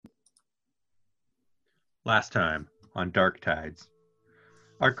Last time on Dark Tides,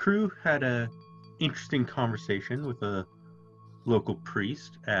 our crew had a interesting conversation with a local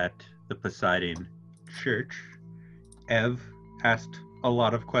priest at the Poseidon Church. Ev asked a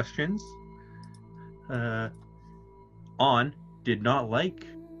lot of questions. Uh, On did not like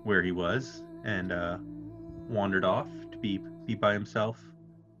where he was and wandered off to be by himself.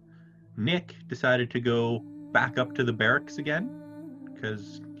 Nick decided to go back up to the barracks again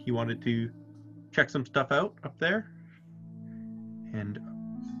because he wanted to check some stuff out up there. And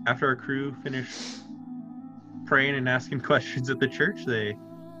after our crew finished praying and asking questions at the church, they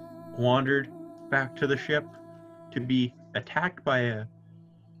wandered back to the ship to be attacked by a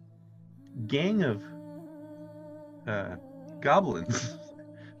gang of goblins.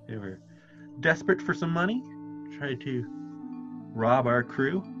 They were desperate for some money, tried to rob our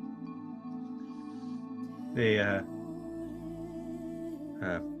crew. They,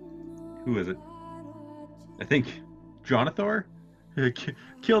 who is it? I think Jonathor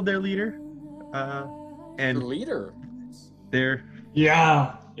killed their leader. And The leader. their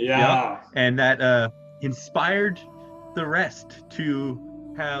Yeah. and that inspired the rest to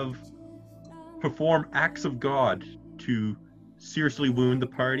have perform acts of God to seriously wound the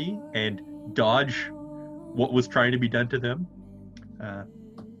party and dodge what was trying to be done to them.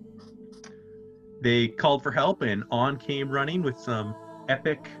 They called for help, and On came running with some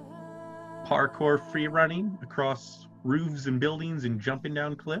epic parkour free running across roofs and buildings and jumping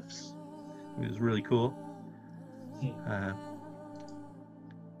down cliffs. It was really cool.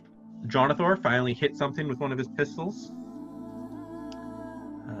 Jonathor finally hit something with one of his pistols.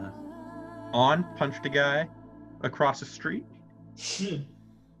 On punched a guy across the street.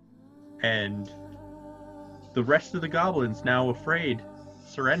 And the rest of the goblins, now afraid,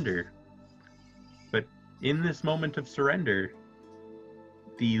 surrender. But in this moment of surrender,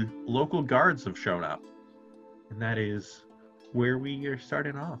 the local guards have shown up. And that is where we are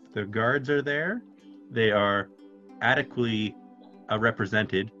starting off. The guards are there. They are adequately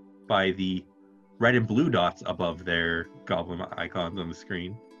represented by the red and blue dots above their goblin icons on the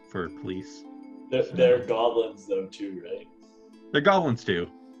screen for police. They're goblins though too, right? They're goblins too,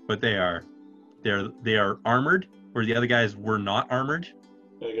 but they are armored, where the other guys were not armored.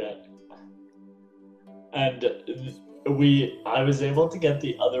 Okay. And I was able to get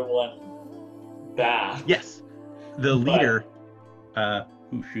the other one back. Yes, the leader.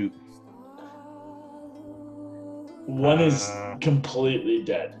 Shoot. One is completely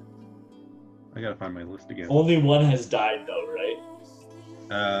dead. I gotta find my list again. Only one has died though, right?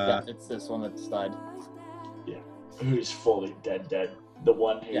 Yeah, it's this one that's died. Yeah. Who's fully dead. The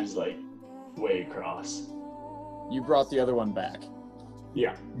one who's like way across. You brought the other one back.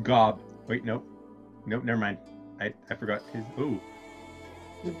 Yeah. Gob. Wait, nope, never mind. I forgot his. Ooh.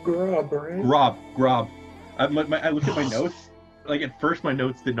 Grob, right? Grob. I looked at my notes. Like at first, my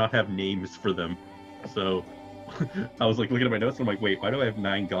notes did not have names for them, so I was like looking at my notes and I'm like, wait, why do I have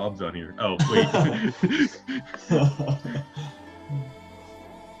 9 gobs on here? Oh, wait.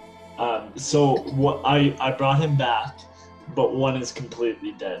 So what I brought him back, but one is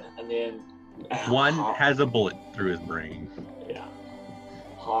completely dead, and then one has a bullet through his brain. Yeah.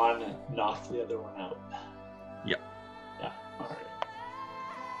 Han knocked the other one out. Yep. Yeah. All right.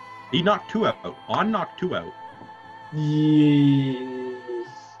 He knocked 2 out. On knocked 2 out. Yeah.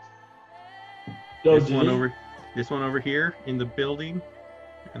 This one over here in the building,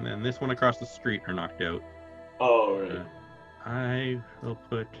 and then this one across the street are knocked out. Oh, right. I will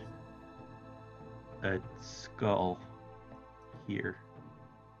put a skull here.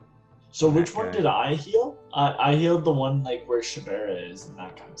 So which one did I heal? I healed the one like where Shabera is and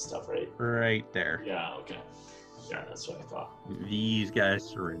that kind of stuff, right? Right there. Yeah, okay. Yeah, that's what I thought. These guys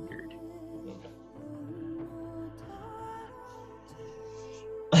surrendered. Okay.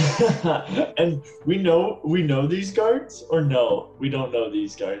 And we know these guards, or no? We don't know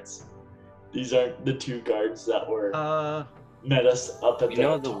these guards. These aren't the 2 guards that were met us up at You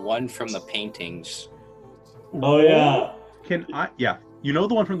know the one from the paintings. Oh yeah. Yeah. You know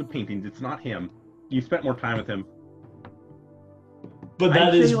the one from the paintings. It's not him. You spent more time with him. But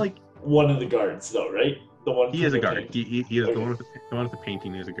that is like one of the guards, though, right? The one. He is a guard. He is okay. the one with the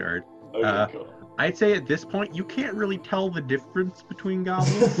painting is a guard. Okay, cool. I'd say at this point you can't really tell the difference between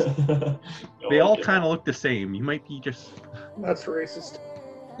goblins. They all kind of look the same. You might be just. That's racist.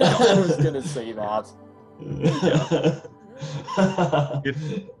 I was gonna say that.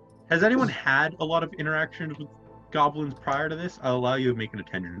 Has anyone had a lot of interactions with goblins prior to this? I'll allow you to make an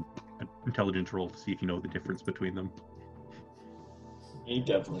intelligence roll to see if you know the difference between them. Me,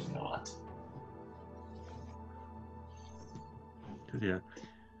 definitely not. Yeah.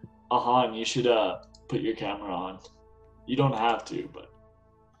 Ahan, you should put your camera on. You don't have to, but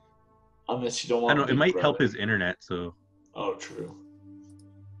unless you don't want. I know it might help his internet, so. Oh, true.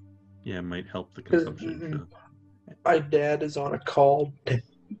 Yeah, it might help the consumption. So. My dad is on a call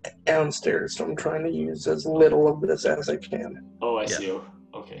downstairs, so I'm trying to use as little of this as I can. Oh, I see.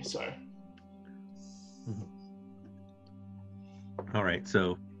 Okay, sorry. All right,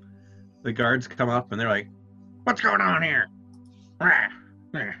 so the guards come up and they're like, "What's going on here?"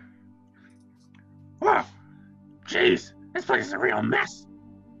 Whoa, jeez, this place is a real mess,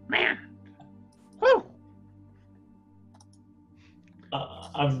 man. Woo.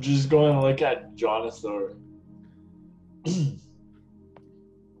 I'm just going to look at Jonathan.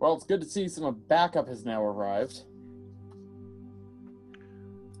 Well, it's good to see some backup has now arrived.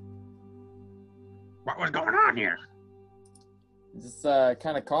 What was going on here? Is this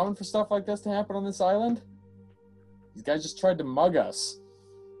kind of common for stuff like this to happen on this island? These guys just tried to mug us.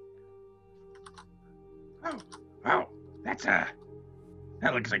 Oh, that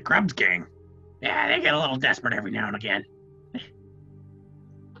looks like Grub's gang. Yeah, they get a little desperate every now and again.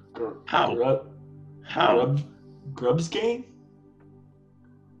 Grub's gang?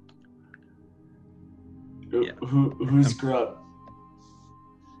 Yeah. Who's Grub?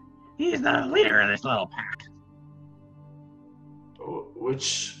 He's the leader of this little pack.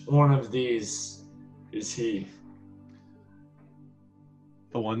 Which one of these is he?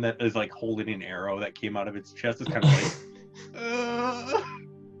 The one that is like holding an arrow that came out of its chest is kind of like.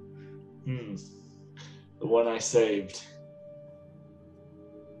 The one I saved.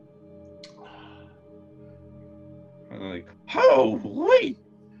 I'm like, holy!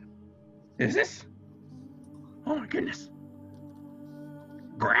 Is this? Oh my goodness!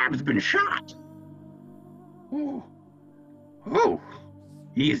 Grab's been shot. Ooh. Oh,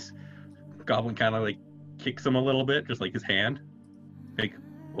 Goblin kind of like kicks him a little bit, just like his hand. Like,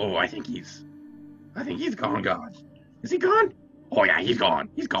 oh, I think he's gone. God, is he gone? Oh yeah, he's gone.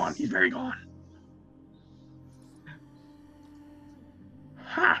 He's gone. He's very gone.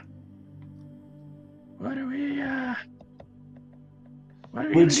 Huh. What are we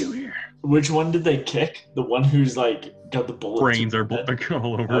gonna do here? Which one did they kick? The one who's like got the bullets. Brains are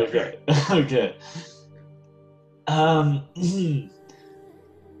all over. Okay. Okay.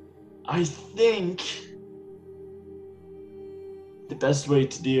 I think the best way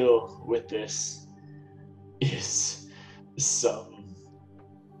to deal with this is some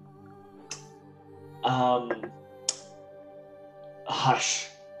hush,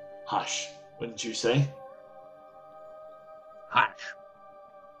 wouldn't you say? Hush.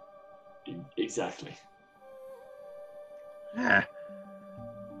 Exactly. Yeah.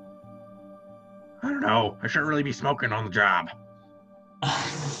 I don't know. I shouldn't really be smoking on the job.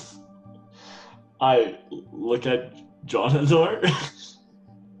 I look at Jonathan,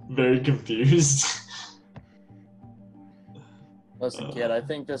 very confused. Listen, kid, I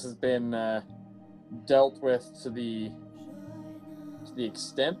think this has been dealt with to the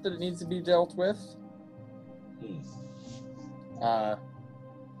extent that it needs to be dealt with.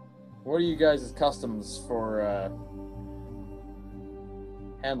 What are you guys' customs for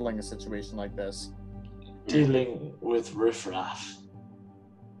handling a situation like this? Dealing with riffraff.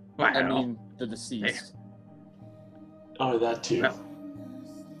 Well, I mean, the deceased. Oh, that too.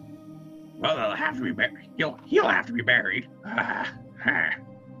 Well, they'll have to be buried. He'll have to be buried. I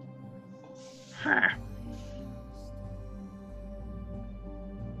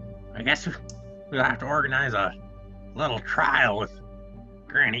guess we'll have to organize a little trial with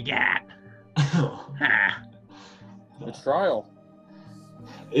Granny Gat. The trial.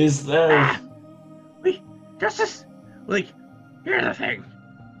 Is there... Here's the thing.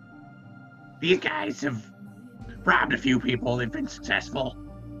 These guys have robbed a few people. They've been successful.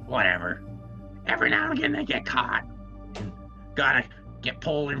 Whatever. Every now and again they get caught. Gotta get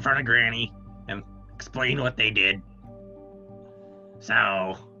pulled in front of Granny and explain what they did.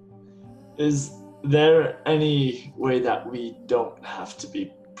 So... Is there any way that we don't have to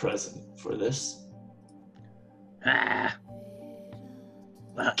be present for this? Well,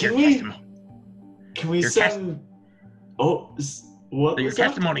 Can we your send... Oh, what your was that?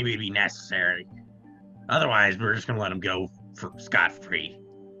 testimony may be necessary. Otherwise, we're just gonna let him go scot-free.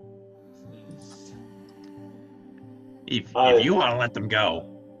 If you want to let them go,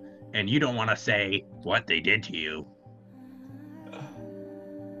 and you don't want to say what they did to you,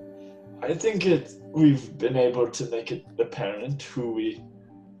 I think we've been able to make it apparent who we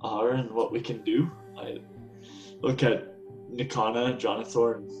are and what we can do. I look at Nikana,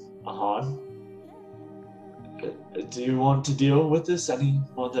 Jonathan, and Ahan. Do you want to deal with this any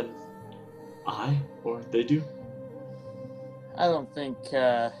more than I or they do? I don't think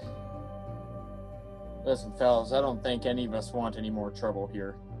Listen, fellas, I don't think any of us want any more trouble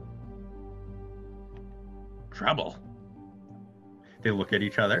here. Trouble. They look at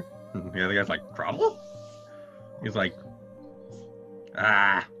each other. The other guy's like, trouble? He's like,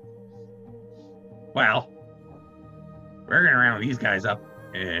 well, we're gonna round these guys up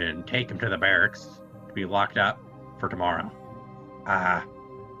and take them to the barracks to be locked up for tomorrow.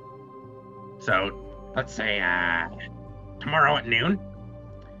 So let's say, tomorrow at noon,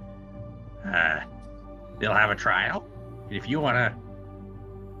 they'll have a trial. If you want to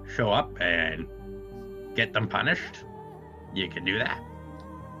show up and get them punished, you can do that.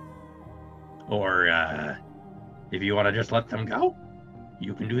 Or, if you want to just let them go,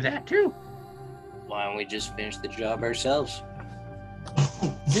 you can do that too. Why don't we just finish the job ourselves?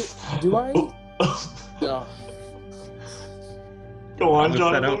 Do I? Oh. Go on, That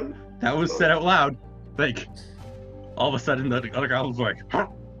was said Jonathan. That was said out loud. Like, all of a sudden, the other guy was like, huh?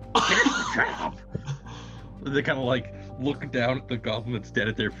 Finish the job. They kind of like look down at the goblin that's dead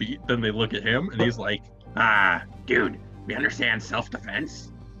at their feet. Then they look at him, and he's like, dude, we understand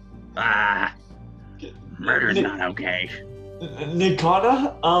self-defense. Murder's not okay.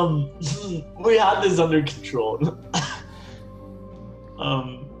 Nikana, we had this under control.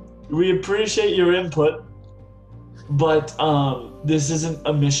 We appreciate your input, but this isn't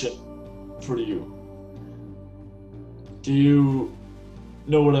a mission for you. Do you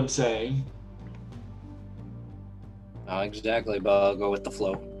know what I'm saying? Not exactly, but I'll go with the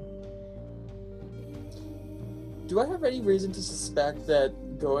flow. Do I have any reason to suspect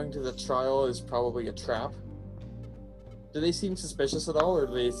that going to the trial is probably a trap? Do they seem suspicious at all, or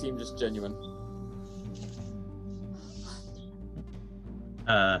do they seem just genuine?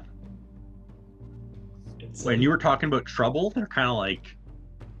 When you were talking about trouble, they're kind of like,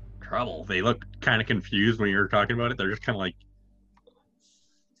 trouble. They look kind of confused when you were talking about it. They're just kind of like,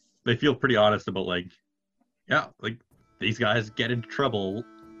 they feel pretty honest about like, yeah, like these guys get into trouble.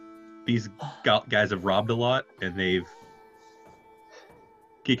 These guys have robbed a lot, and he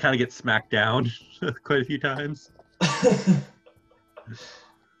kind of get smacked down quite a few times.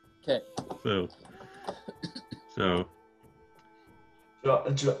 Okay. So.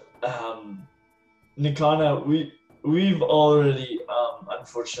 Nikana, we've already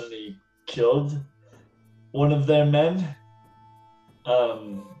unfortunately killed one of their men.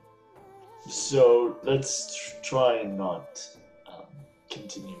 So let's try and not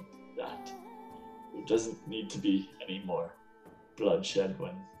continue that. There doesn't need to be any more bloodshed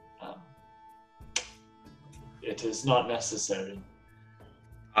when it is not necessary.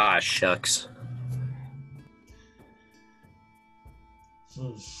 Ah, shucks.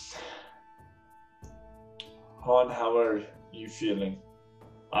 Han, how are you feeling?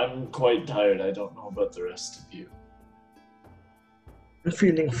 I'm quite tired. I don't know about the rest of you. I'm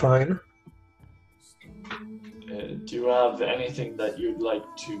feeling fine. Do you have anything that you'd like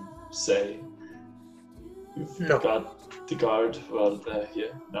to say? You've No. got the guard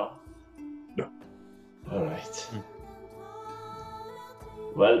here? No? No. Alright.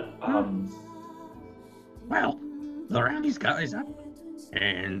 Well, Well, they'll round these guys up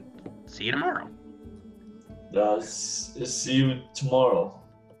and see you tomorrow. see you tomorrow.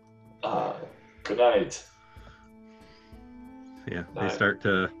 Good night. Yeah, they Night. start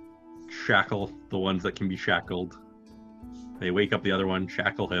to shackle the ones that can be shackled. They wake up the other one,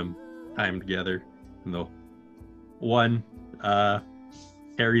 shackle him, tie him together, and the one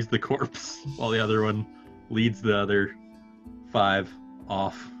carries the corpse while the other one leads the other 5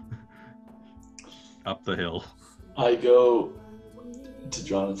 off up the hill. I go to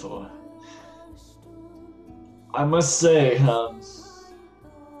Jonathan. I must say,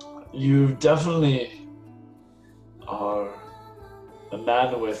 you definitely are a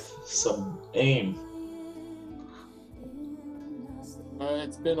man with some aim.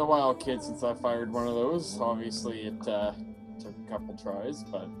 It's been a while, kid, since I fired one of those. Obviously, it took a couple tries,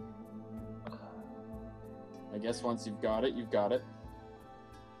 but I guess once you've got it, you've got it.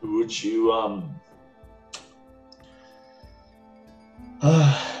 Would you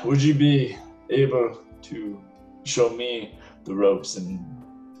be able to show me the ropes and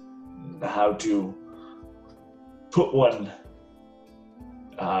how to put one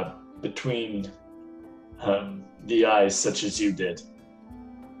between the eyes, such as you did?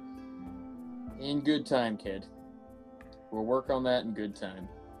 In good time, kid. We'll work on that in good time.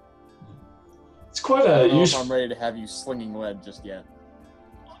 It's quite I a don't know if useful. I'm ready to have you slinging lead just yet.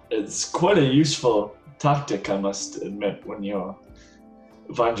 It's quite a useful tactic, I must admit, when you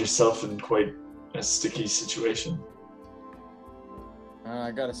find yourself in quite a sticky situation. I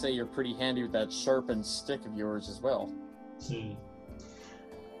gotta say, you're pretty handy with that sharpened stick of yours as well.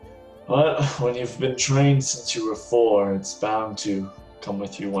 But when you've been trained since you were 4, it's bound to come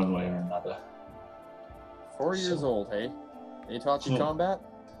with you one way or another. 4 years old, hey? They taught you combat?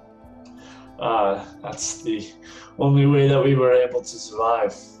 That's the only way that we were able to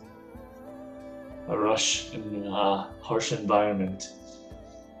survive. A rush in a harsh environment.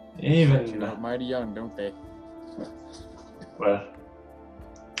 Even, Turn out mighty young, don't they? well,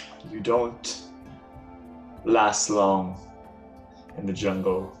 you don't last long in the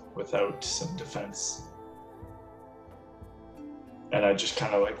jungle without some defense. And I just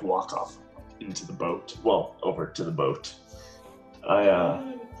kind of like walk off into the boat. Well, over to the boat.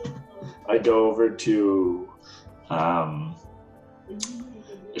 I go over to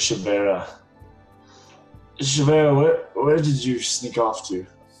Shavera. Shavera, where did you sneak off to?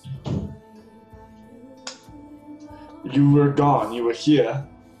 You were gone. You were here,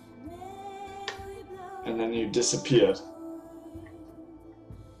 and then you disappeared.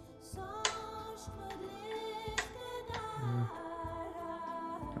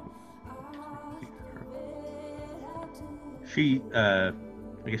 She, I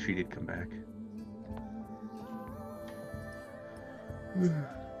guess she did come back.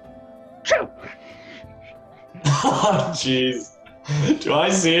 Oh, jeez. Do I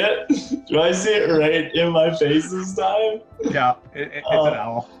see it? Do I see it right in my face this time? Yeah, it's an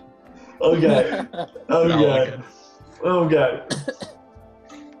owl. Okay. It's an owl Okay. again. Okay.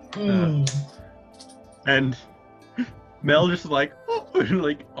 Hmm. And Mel just like, oh,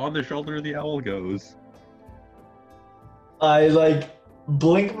 like on the shoulder the owl goes. I like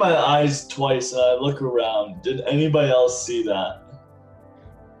blink my eyes twice and I look around. Did anybody else see that?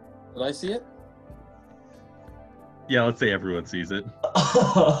 Did I see it? Yeah, let's say everyone sees it.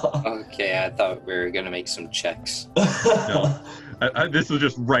 Okay, I thought we were gonna make some checks. No. This was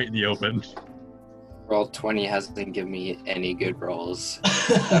just right in the open. Roll 20 hasn't given me any good rolls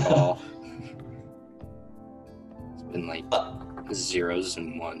at all. It's been like zeros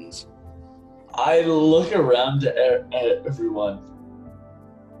and ones. I look around at everyone.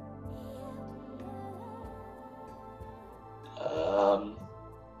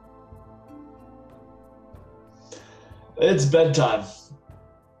 It's bedtime.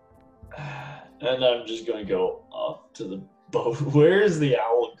 And I'm just gonna go up to the boat. Where is the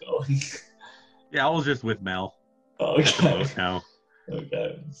owl going? The owl's just with Mel at the Okay. boat now.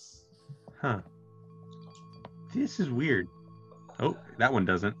 Okay. Huh. This is weird. Oh, that one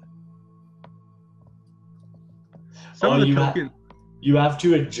doesn't. Some Oh, of the you token. You have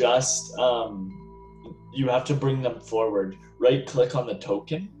to adjust. You have to bring them forward. Right click on the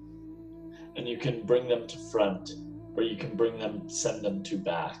token, and you can bring them to front, or you can send them to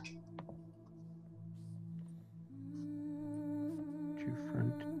back. To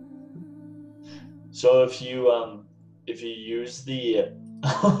front. So if you use the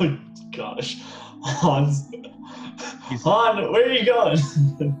oh gosh, Han, where are you going?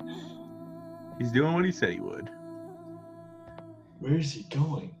 He's doing what he said he would. Where is he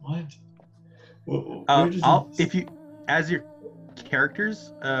going? What? Where does If you, as your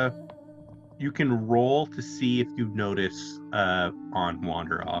characters, you can roll to see if you notice on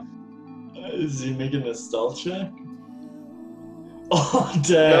wander off. Is he making a stealth check? Oh,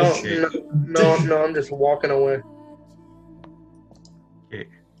 dang. No, I'm just walking away. Okay.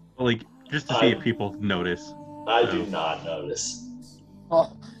 Well, like just to see if people notice. I do not notice.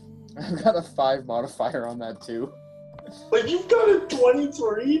 Oh, I've got a 5 modifier on that too. Like, you've got a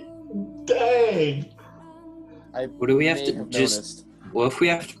 23? Dang. What do we have may to just? noticed. What if we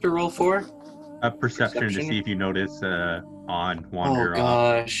have to roll for? A perception to Perception? see if you notice on wander Oh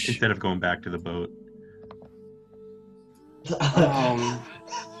off gosh. instead of going back to the boat.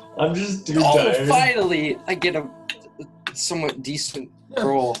 I'm just too Oh, tired. finally! I get a somewhat decent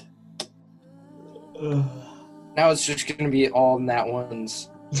roll. Ugh. Now it's just gonna be all nat ones.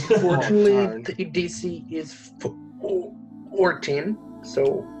 Fortunately, darn. the DC is 14.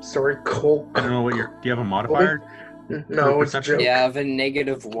 So, sorry, Cole. I don't know what your. Do you have a modifier? No, it's a Perception? joke. Yeah, I have a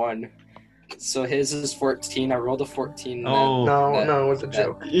 -1. So his is 14. I rolled a 14. Oh. No, it's a that-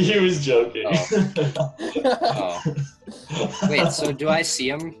 joke. He was joking. Oh. Wait, so do I see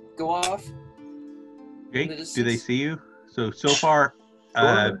him go off? Okay. This Do they is- see you? So far,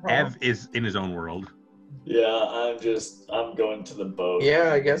 Sure. Ev is in his own world. Yeah, I'm going to the boat.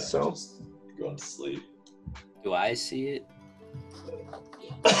 Yeah, I guess so. Just going to sleep. Do I see it?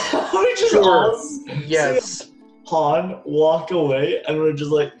 We just Sure. all see Yes. Han walk away, and we're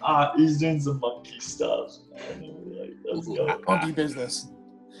just like, he's doing some monkey stuff. And then we're like, let's go Monkey business.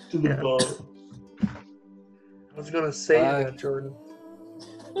 to the Yeah. boat. I was gonna say that, Jordan.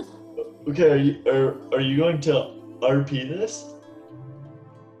 Okay, are you going to RP this?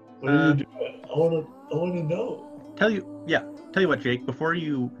 What are you doing? I wanna know. Tell you what, Jake. Before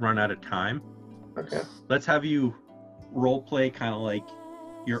you run out of time, Okay. let's have you role play kind of like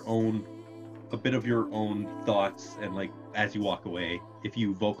a bit of your own thoughts, and like as you walk away, if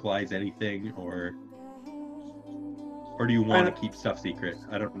you vocalize anything, or do you want to keep stuff secret?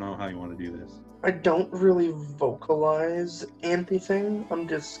 I don't know how you want to do this. I don't really vocalize anything. I'm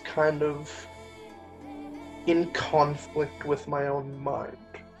just kind of in conflict with my own mind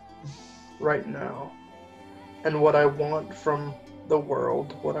right now. And what I want from the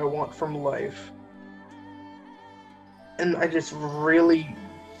world, what I want from life. And I just really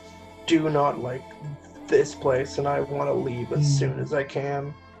do not like this place, and I want to leave as soon as I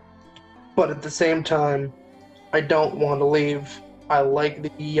can. But at the same time, I don't want to leave. I like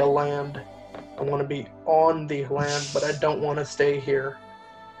the land. I want to be on the land, but I don't want to stay here.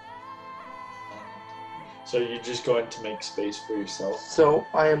 So you're just going to make space for yourself? So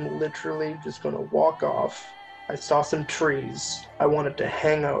I am literally just going to walk off. I saw some trees. I wanted to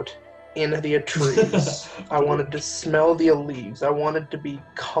hang out in the trees. I wanted to smell the leaves. I wanted to be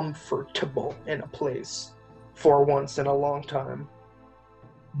comfortable in a place for once in a long time.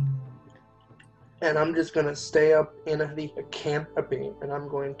 And I'm just going to stay up in the canopy, and I'm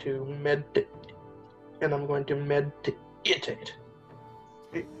going to meditate.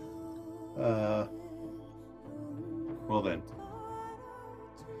 Well then.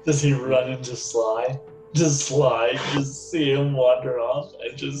 Does he run into Sly? Just see him wander off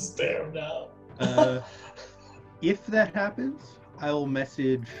and just stare him down. If that happens, I'll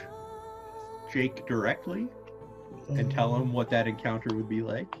message Jake directly and tell him what that encounter would be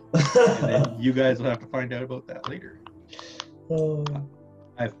like. And then you guys will have to find out about that later.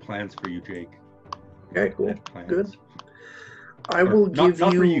 I have plans for you, Jake. Okay, cool. Plans. Good. I will give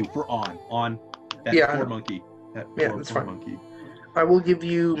not you... for you, for on that Yeah, I poor know. monkey. That Yeah, poor, that's poor fine. monkey. I will give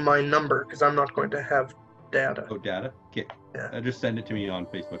you my number, because I'm not going to have data. Oh, data? Okay. Yeah. Just send it to me on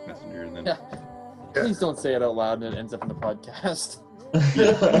Facebook Messenger, and then Yeah. Please don't say it out loud and it ends up in the podcast.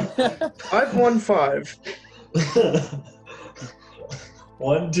 515.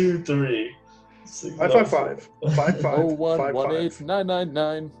 1, 2, 3. 555. 55.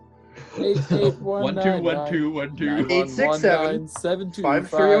 0118999 88199 1 2 867 725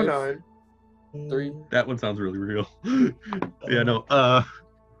 5309. 3. That one sounds really real. Yeah, no. 5,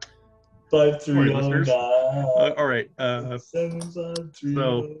 3, Sorry, 0, listeners. 9. All right. 7, 5, 3,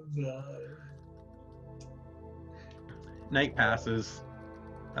 so- 9. Night passes.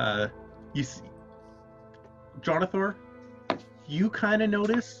 You see, Jonathan, you kind of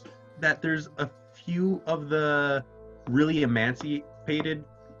notice that there's a few of the really emancipated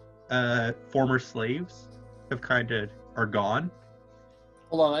former slaves have are gone.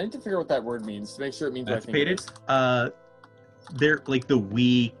 Hold on, I need to figure out what that word means to make sure it means what I think it Emancipated. is. They're like the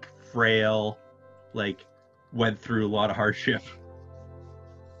weak, frail, like went through a lot of hardship.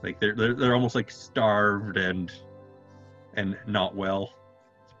 Like they're almost like starved and not well.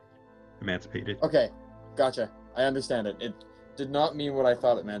 Emancipated. Okay, gotcha. I understand it. It did not mean what I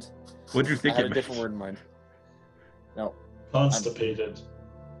thought it meant. What do you I think had it a meant? different word in mind. No. Constipated.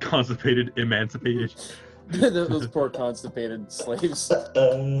 Constipated, emancipated. Those poor constipated slaves.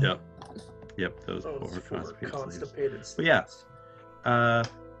 Yep. Yep, those Those poor four constipated slaves. constipated But yeah.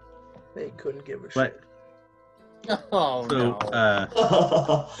 They couldn't give a But shit. Oh, so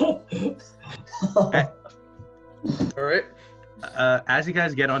no. Alright. as you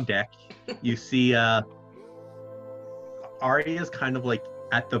guys get on deck, you see Arya's kind of like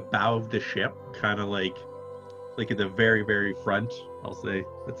at the bow of the ship, kind of like at the very, very front, I'll say.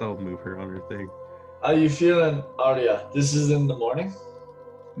 I'll move her on her thing. How you feeling, Arya? This is in the morning?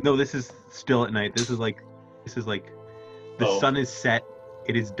 No, this is still at night. This is like the Oh. sun is set,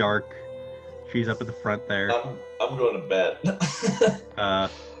 it is dark. She's up at the front there. I'm going to bed.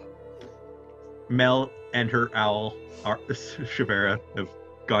 Mel and her owl, Shavera, have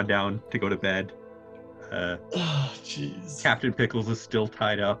gone down to go to bed. Oh, jeez. Captain Pickles is still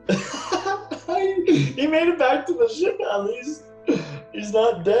tied up. He made it back to the ship at least. He's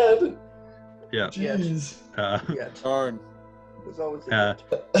not dead. Yeah. Jeez. Yeah, Darn. there's always a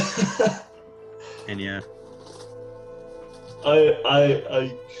And yeah.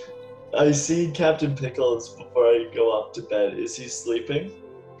 I see Captain Pickles before I go up to bed. Is he sleeping?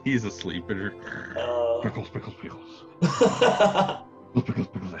 He's asleep. Uh, Pickles, pickles, pickles. Pickles, pickles,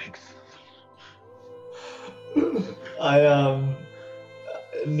 pickles, eggs.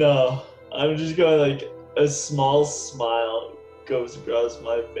 No, I'm just going like a small smile goes across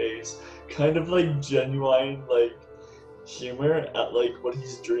my face, kind of like genuine like humor at like what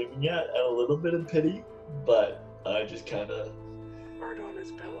he's dreaming at, and a little bit of pity, but I just kind of Art on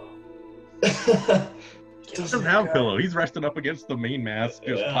his pillow. He doesn't have a pillow. He's resting up against the main mast,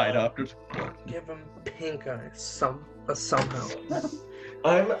 just tied up. Just... Give him pink eye somehow.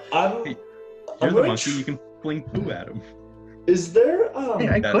 I'm Hey, you're the going monkey. You can fling poo at him. Is there Hey,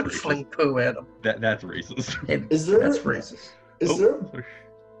 I That's could racist. fling poo at him. That's racist. Hey, Is there- That's racist. is there a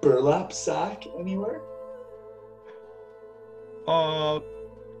burlap sack anywhere?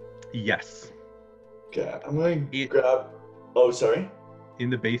 Yes. Okay, I'm going to It- grab. Oh, sorry. In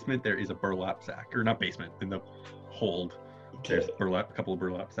the basement, there is a burlap sack, or not basement, in the hold. Okay, There's a couple of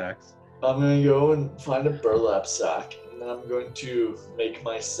burlap sacks. I'm going to go and find a burlap sack, and then I'm going to make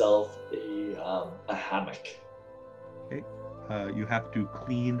myself a hammock. You have to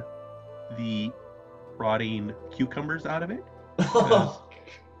clean the rotting cucumbers out of it.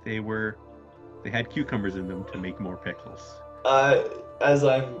 They had cucumbers in them to make more pickles. As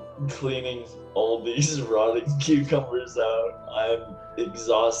I'm cleaning all these rotting cucumbers out, I'm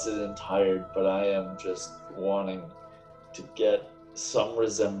exhausted and tired, but I am just wanting to get some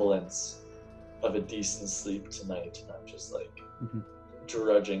resemblance of a decent sleep tonight. And I'm just like Mhm.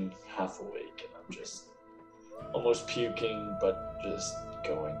 drudging half awake, and I'm just almost puking, but just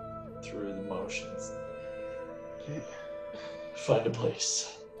going through the motions. Okay. Find a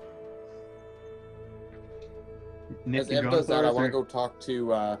place. Nick As and Ev does that, I Jonathan, want to go talk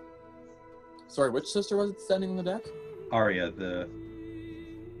to. Sorry, which sister was it standing on the deck? Arya, the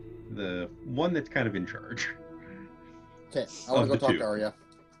one that's kind of in charge. Okay, I want Of to go the talk two. to Arya.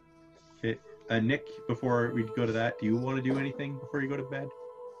 Okay. Nick, before we go to that, do you want to do anything before you go to bed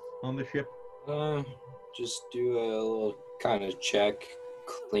on the ship? Just do a little kind of check,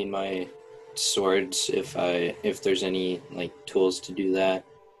 clean my swords if there's any like tools to do that,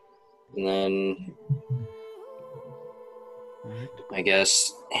 and then Alright. I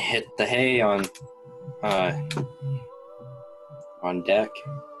guess hit the hay on deck. On deck.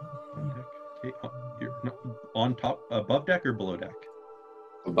 Okay. You're not on top, above deck or below deck?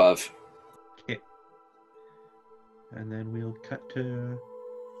 Above. Okay. And then we'll cut to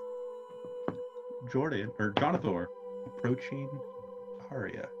Jordan or Jonathan approaching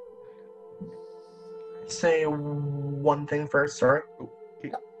Arya. Say one thing first, sorry.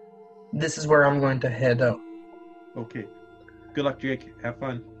 Okay. This is where I'm going to head out. Okay. Good luck, Jake. Have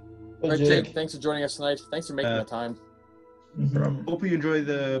fun. All right, Jake, thanks for joining us tonight. Thanks for making the time. Mhm. Hope you enjoy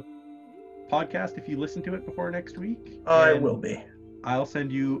the podcast if you listen to it before next week. I And will be. I'll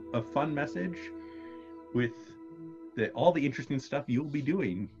send you a fun message with all the interesting stuff you'll be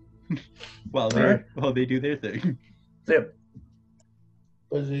doing while they do their thing. See ya.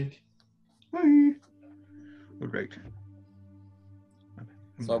 Bye, Zeke. Bye. All right.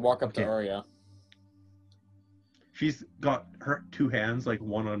 So I walk up to Okay. Arya. She's got her two hands, like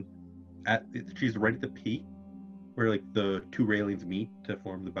one on she's right at the peak where like the two railings meet to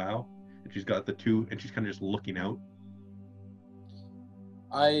form the bow, and she's got the two, and she's kind of just looking out.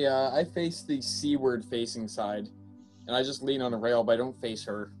 I face the seaward facing side, and I just lean on a rail, but I don't face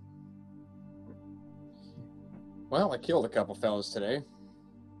her. Well, I killed a couple fellas today.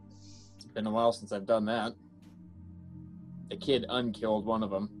 It's been a while since I've done that. The kid unkilled one of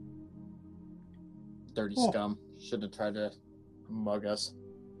them. Dirty Oh. scum. Should have tried to mug us.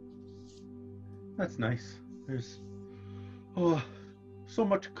 That's nice. There's so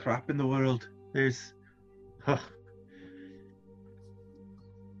much crap in the world. There's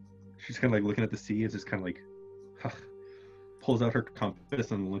she's kind of like looking at the sea and just kind of like pulls out her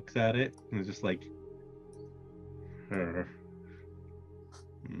compass and looks at it and is just like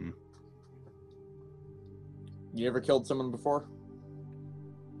You ever killed someone before?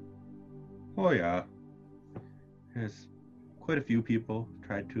 Oh yeah. There's quite a few people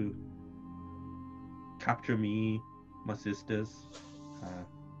tried to capture me, my sisters,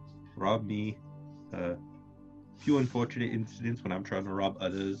 rob me. Few unfortunate incidents when I'm trying to rob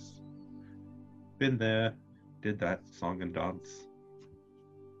others. Been there, did that song and dance.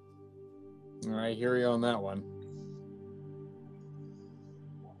 I hear you on that one.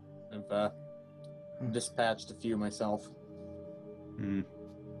 I've dispatched a few myself.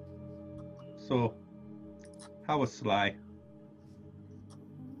 So, how was Sly?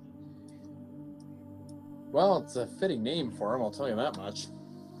 Well, it's a fitting name for him, I'll tell you that much.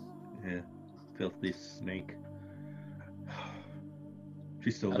 Yeah, filthy snake.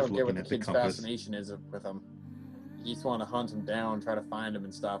 She's still I just don't get what looking the at the kid's compass. fascination is with him. You just want to hunt him down, try to find him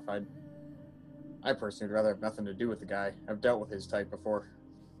and stuff. I personally would rather have nothing to do with the guy. I've dealt with his type before.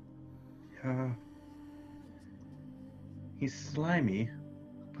 Yeah. He's slimy,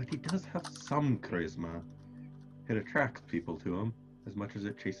 but he does have some charisma. It attracts people to him as much as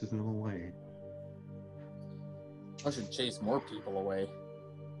it chases them away. I should chase more people away.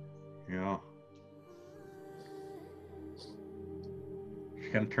 Yeah. She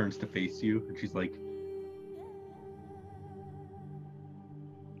kind of turns to face you, and she's like,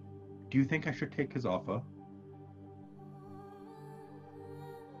 "Do you think I should take his offer?"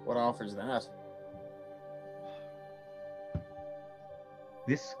 What offer's that?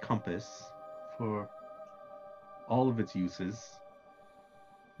 This compass, for all of its uses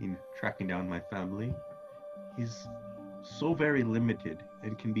in tracking down my family, is so very limited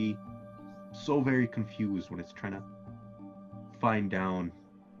and can be so very confused when it's trying to find down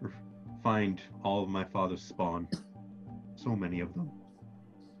or find all of my father's spawn. So many of them.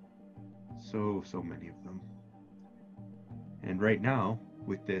 So many of them. And right now,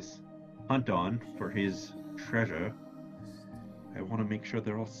 with this hunt on for his treasure, I want to make sure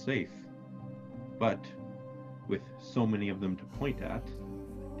they're all safe. But with so many of them to point at,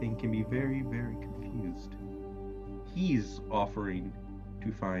 they can be very, very confused. He's offering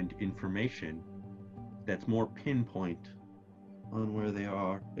to find information that's more pinpoint on where they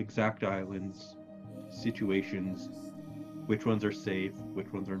are, exact islands, situations, which ones are safe,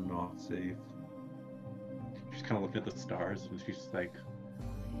 which ones are not safe. She's kind of looking at the stars, and she's like,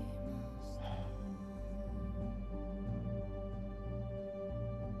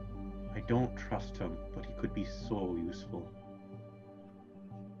 I don't trust him, but he could be so useful.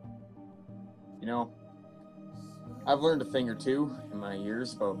 You know, I've learned a thing or two in my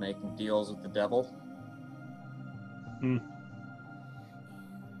years about making deals with the devil.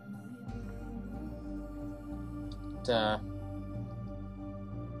 But,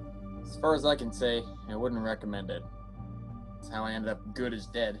 as far as I can say, I wouldn't recommend it. That's how I ended up good as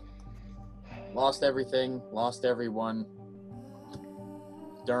dead. Lost everything, lost everyone.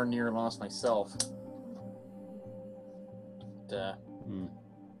 Darn near lost myself. But,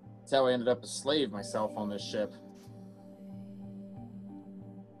 that's how I ended up a slave myself on this ship.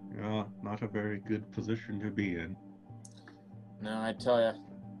 Yeah, not a very good position to be in. No, I tell ya,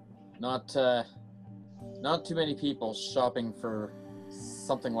 not too many people shopping for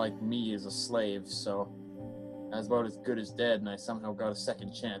something like me as a slave, so I was about as good as dead, and I somehow got a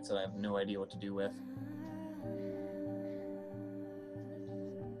second chance that I have no idea what to do with.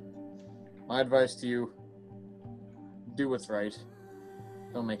 My advice to you, do what's right.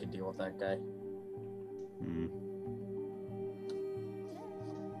 Don't make a deal with that guy.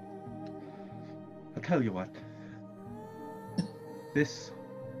 I'll tell you what. This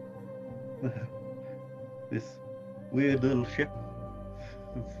weird little ship,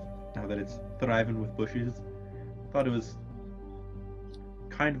 now that it's thriving with bushes, thought it was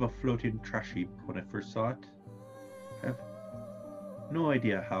kind of a floating trash heap when I first saw it. I have no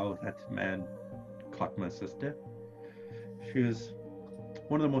idea how that man caught my sister. She was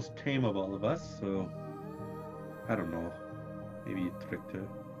one of the most tame of all of us, so I don't know. Maybe it tricked her,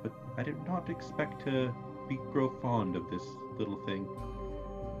 but I did not expect to grow fond of this little thing.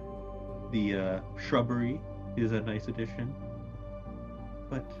 The shrubbery is a nice addition,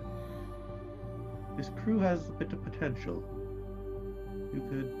 but this crew has a bit of potential. You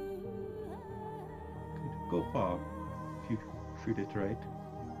could go far if you treat it right.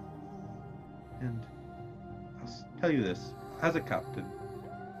 And I'll tell you this, as a captain,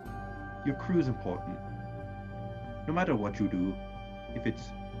 your crew is important. No matter what you do, if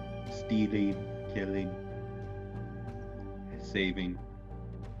it's stealing, killing, saving,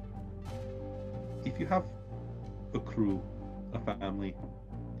 if you have a crew, a family,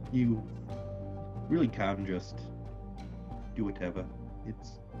 you really can just do whatever.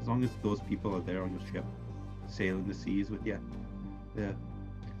 It's as long as those people are there on your ship, sailing the seas with you. Yeah,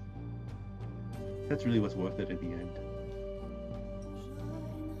 that's really what's worth it in the end.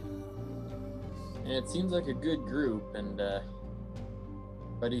 And it seems like a good group, and if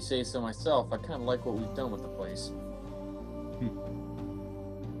I do say so myself, I kind of like what we've done with the place.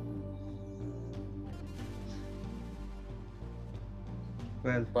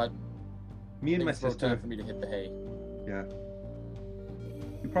 Well, But me and my it's about sister, time for me to hit the hay. yeah.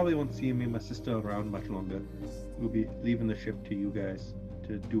 You probably won't see me and my sister around much longer. We'll be leaving the ship to you guys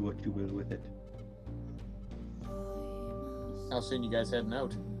to do what you will with it. How soon you guys heading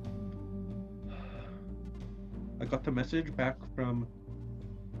out? I got a message back from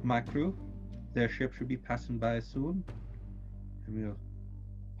my crew. Their ship should be passing by soon. And we'll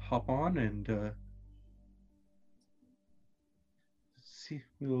hop on and see.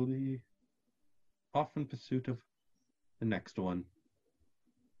 We'll be off in pursuit of the next one.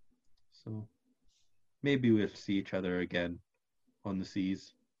 So maybe we'll see each other again on the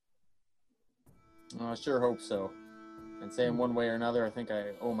seas. I sure hope so. And say in one way or another, I think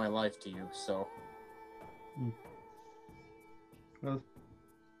I owe my life to you, so Well,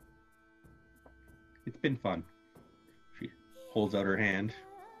 it's been fun. She holds out her hand.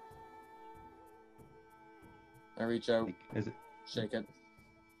 I reach out, Like, as it, shake it.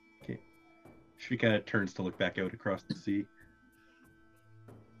 okay. She kind of turns to look back out across the sea.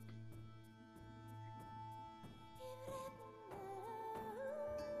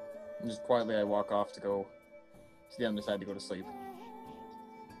 And just quietly, I walk off to go to the other side to go to sleep.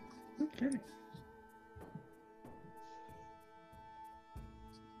 Okay.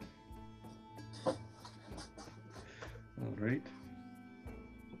 All right.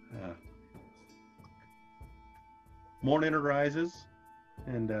 Morning arises,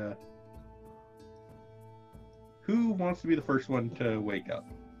 and who wants to be the first one to wake up?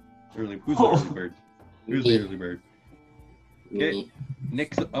 Who's the early bird? Who's the early bird? Okay. Me.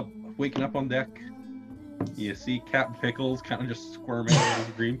 Nick's up, waking up on deck. You see Captain Pickles kind of just squirming out of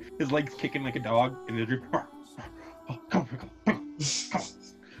the dream. His legs kicking like a dog in the dream. Oh, come on, Pickles.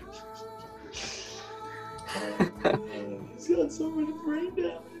 He's got so much brain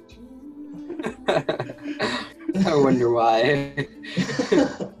damage. I wonder why.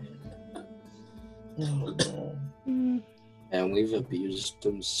 Oh, no. And we've abused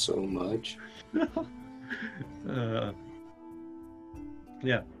him so much.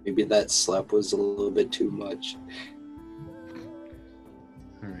 Yeah. Maybe that slap was a little bit too much.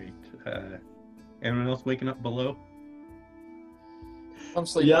 All right. Anyone else waking up below? I'm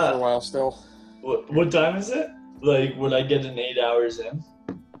sleeping Yeah. for a while still. What time is it? Like, would I get an 8 hours in?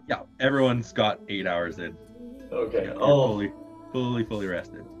 Yeah. Everyone's got 8 hours in. Okay. You're Oh, fully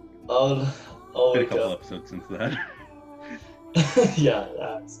rested. I'll Been a wake couple up. episodes since that. Yeah,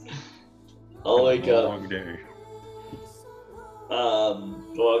 I'll wake A up. long day.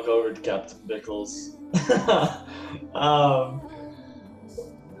 Walk over to Captain Pickles.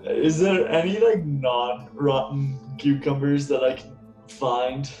 Is there any like non-rotten cucumbers that I can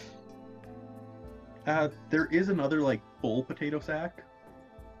find? There is another like full potato sack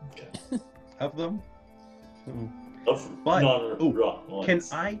Okay. of them. So, Of But- non-rotten ones. can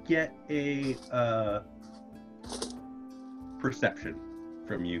I get a perception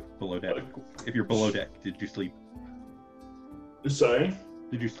from you below deck? If you're below deck, did you sleep? Sorry?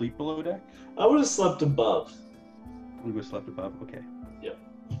 Did you sleep below deck? I would have slept above. We would slept above. Okay.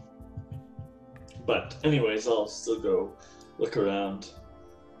 But anyways, I'll still go look around.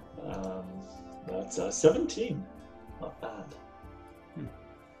 That's 17. Not bad.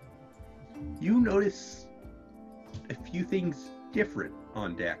 You notice a few things different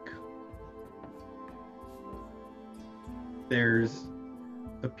on deck. There's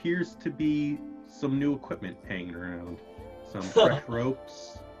appears to be some new equipment hanging around. Some fresh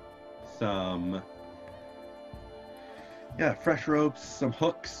ropes, fresh ropes, some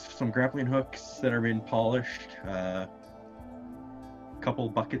hooks, some grappling hooks that are being polished, a couple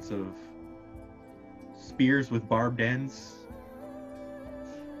buckets of spears with barbed ends.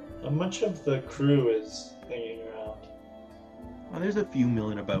 How much of the crew is hanging around? Well, there's a few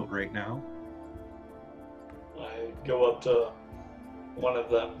milling about right now. I go up to one of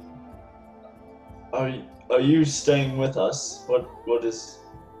them. Are you staying with us? What is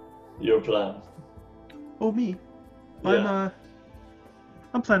your plan? Oh, me? Yeah.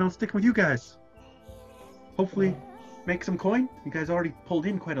 I'm planning on sticking with you guys. Hopefully, make some coin. You guys already pulled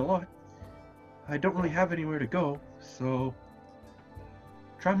in quite a lot. I don't really have anywhere to go, so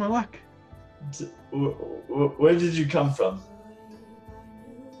try my luck. Where did you come from?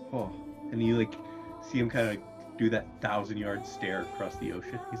 Oh, and you like see him kind of do that 1,000-yard stare across the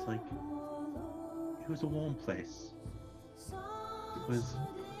ocean. He's like, it was a warm place. It was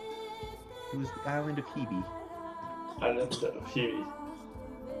the island of Hibi. Island of Hibi.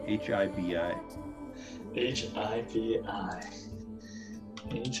 Hibi.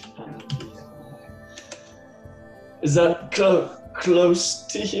 Hibi. Is that close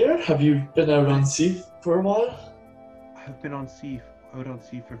to here? Have you been out on sea for a while? I've been out on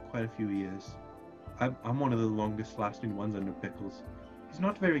sea for quite a few years. I'm one of the longest lasting ones under Pickles. He's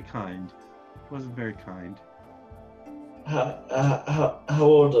not very kind. He wasn't very kind. How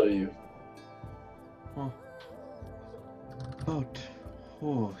old are you? Well, about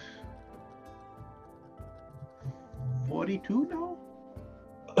 42 now?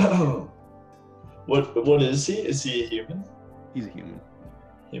 What is he? Is he a human? He's a human.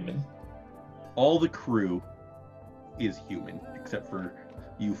 Human. All the crew is human, except for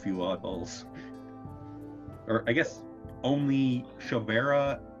you few oddballs. Or I guess only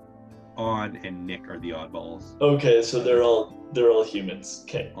Shavera, On, and Nick are the oddballs. Okay, so they're all humans.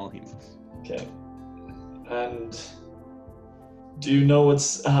 Okay. All humans. Okay. And do you know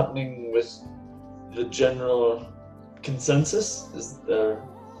what's happening with the general consensus? Is there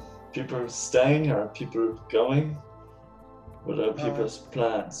people staying or people going? What are people's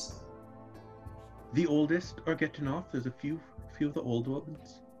plans? The oldest are getting off. There's a few of the old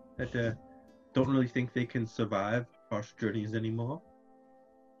ones that don't really think they can survive harsh journeys anymore.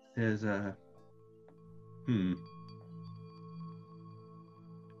 There's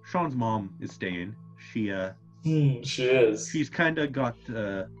Sean's mom is staying. She is. she's kind of got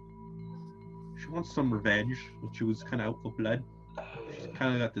she wants some revenge. She was kind of out for blood. She's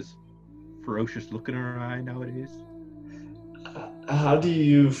kind of got this ferocious look in her eye nowadays. How do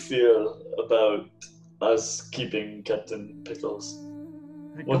you feel about us keeping Captain Pickles?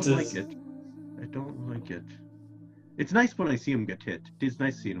 I don't like it. I don't like it. It's nice when I see him get hit. It is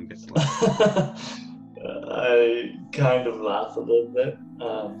nice seeing him get slapped. I kind of laugh a little bit.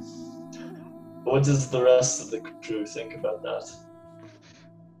 What does the rest of the crew think about that?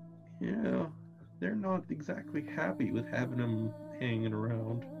 Yeah, they're not exactly happy with having him hanging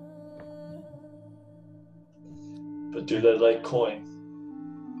around. But do they like Coin?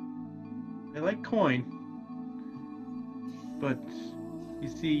 I like Coin, but you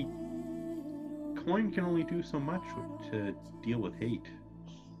see, Coin can only do so much to deal with hate.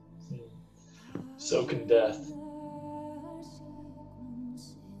 So can Death.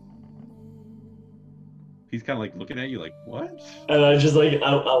 He's kind of like looking at you like, what? And I just like,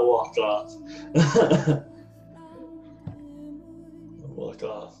 I walk off. I walk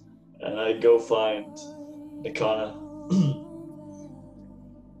off. And I go find Nikana.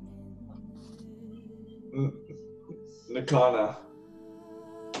 Nikana.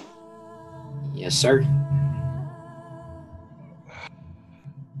 Yes, sir.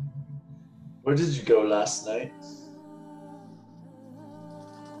 Where did you go last night?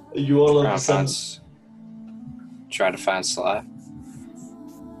 You all of a sudden... Try to find Sly.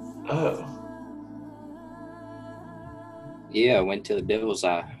 Oh. Yeah, I went to the Devil's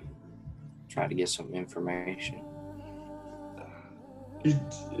Eye. Try to get some information.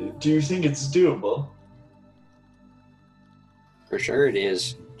 Do you think it's doable? For sure it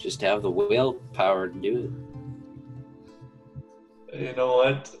is. Just have the willpower to do it. You know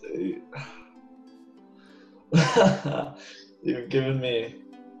what? You've given me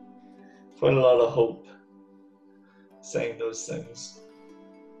quite a lot of hope saying those things.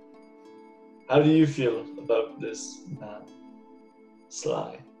 How do you feel about this man?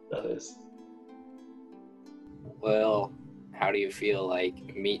 Sly, that is. Well, how do you feel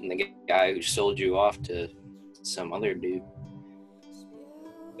like meeting the guy who sold you off to some other dude?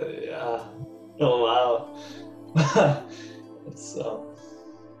 Yeah. Oh, wow. It's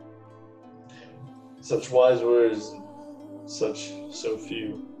such wise words, so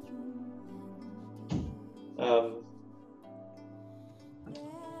few.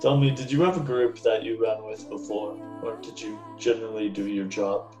 Tell me, did you have a group that you ran with before, or did you generally do your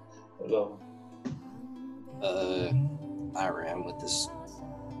job alone? I ran with the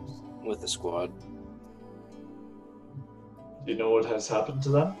squad. Do you know what has happened to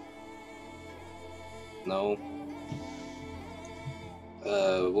them? No.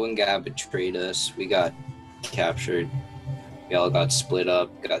 One guy betrayed us. We got captured. We all got split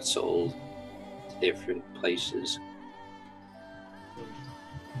up, got sold to different places.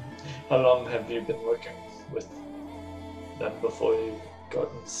 How long have you been working with them before you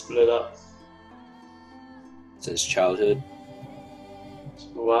gotten split up? Since childhood.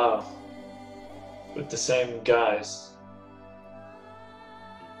 Wow. With the same guys.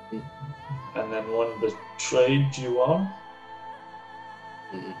 And then one betrayed you all?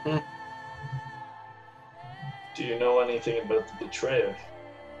 Mm-hmm. Do you know anything about the betrayer?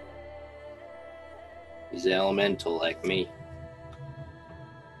 He's elemental like me.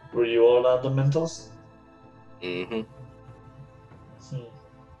 Were you all elementals? Mm-hmm.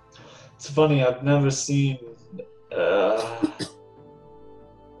 It's funny, I've never seen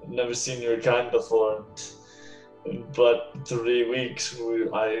your kind before, but 3 weeks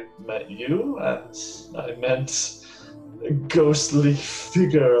I met you, and I met a ghostly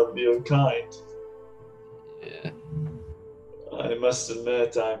figure of your kind. Yeah. I must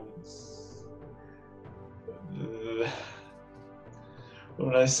admit,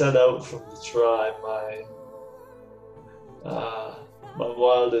 when I set out from the tribe, my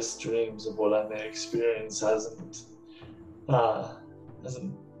wildest dreams of what I may experience hasn't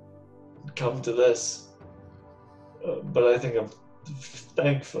come to this. But I think I'm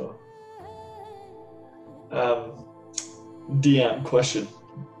thankful. DM question: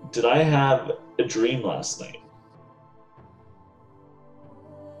 did I have a dream last night?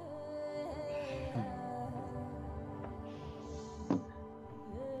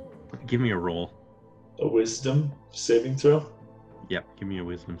 Give me a roll. a wisdom saving throw. Yep, give me a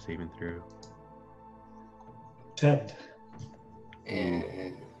wisdom saving throw. 10.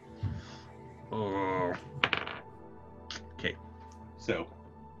 And Oh. Okay, so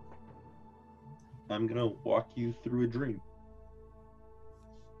I'm gonna walk you through a dream.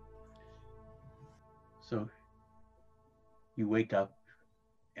 So you wake up,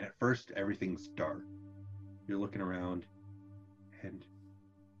 and at first everything's dark. You're looking around, and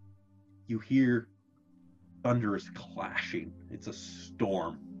you hear thunderous clashing. It's a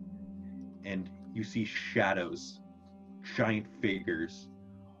storm, and you see shadows, giant figures.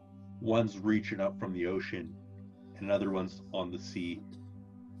 One's reaching up from the ocean, and another one's on the sea.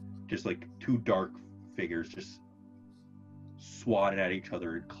 Just like two dark figures just swatting at each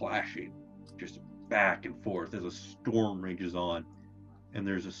other and clashing, just back and forth as a storm rages on. And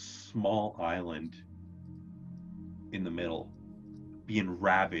there's a small island in the middle being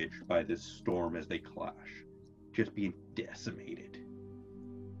ravaged by this storm as they clash, just being decimated.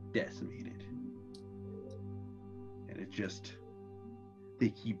 And it just, they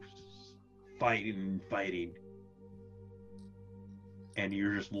keep fighting, and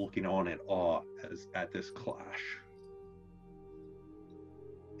you're just looking on in awe at this clash.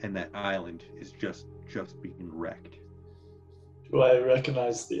 And that island is just being wrecked. Do I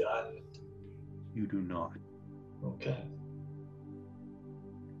recognize the island? You do not. Okay.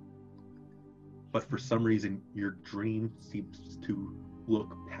 But for some reason, your dream seems to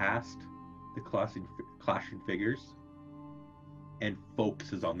look past the clashing figures and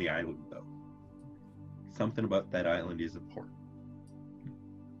focuses on the island, though. Something about that island is important.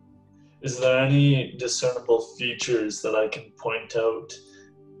 Is there any discernible features that I can point out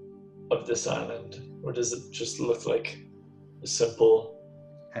of this island? Or does it just look like a simple...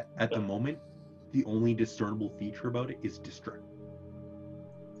 At the moment, the only discernible feature about it is destruction.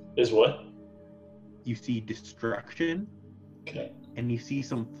 Is what? You see destruction, Okay. and you see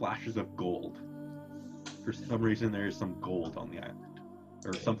some flashes of gold. For some reason, there is some gold on the island,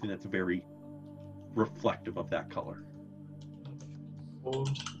 or something that's very reflective of that color.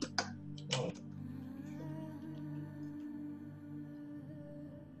 Gold.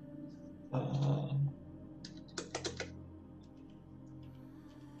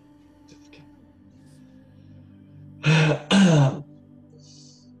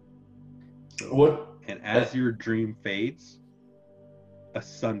 What? And as your dream fades, a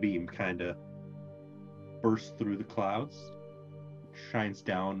sunbeam kind of bursts through the clouds, shines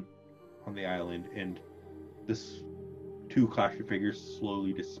down on the island, and this two clashing figures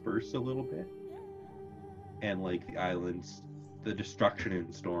slowly disperse a little bit. And like the destruction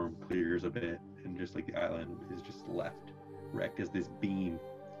and storm clears a bit, and just like the island is just left wrecked as this beam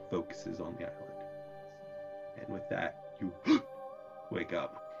focuses on the island. And with that, you wake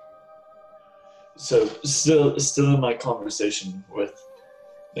up. So still in my conversation with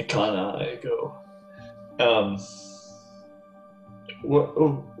Nikana, I go,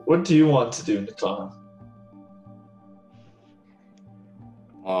 what do you want to do, Nikana?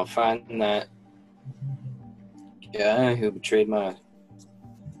 I'll find that guy who betrayed my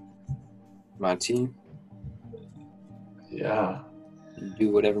team. Yeah. And do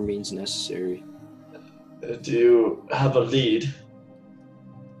whatever means necessary. Do you have a lead?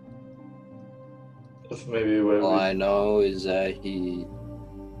 Of maybe where All I know is that he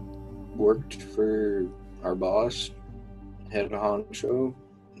worked for our boss, head of honcho,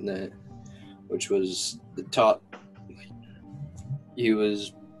 which was the top. He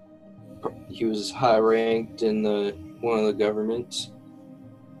was high ranked in one of the governments,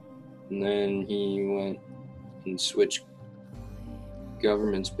 and then he went and switched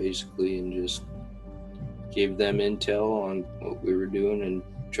governments basically, and just gave them intel on what we were doing and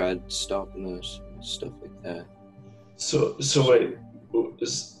tried stopping us, stuff like that. So wait,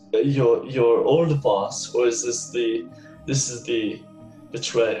 is your old boss, or is this the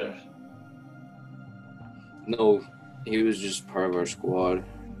betrayer? No, he was just part of our squad.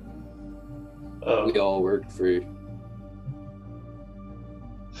 Oh. We all worked for.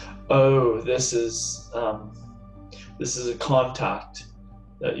 Oh, this is a contact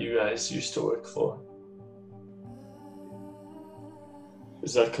that you guys used to work for.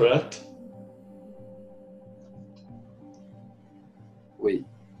 Is that correct? Wait,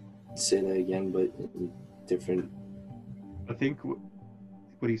 say that again, but in different. I think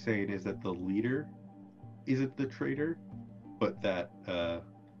what he's saying is that the leader isn't the traitor, but that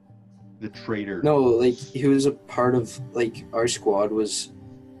the traitor. No, like he was a part of our squad was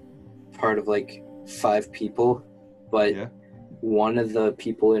part of 5 people, but Yeah. one of the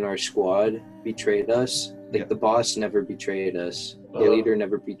people in our squad betrayed us. The boss never betrayed us. The leader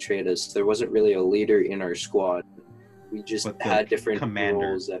never betrayed us. There wasn't really a leader in our squad. We just But the had different commander.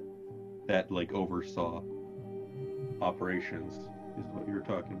 roles That like oversaw operations is what you were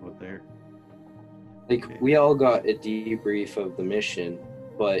talking about there. like we all got a debrief of the mission,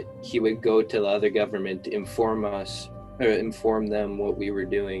 but he would go to the other government to inform them what we were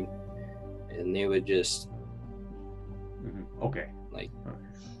doing, and they would just Okay. like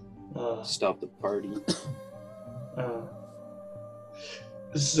Uh, stop the party.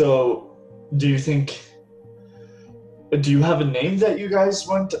 So, do you have a name that you guys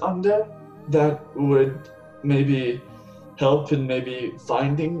went under that would maybe help in maybe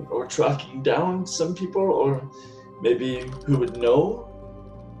finding or tracking down some people, or maybe who would know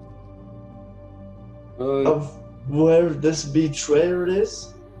of where this betrayer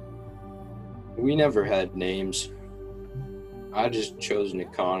is? We never had names. I just chose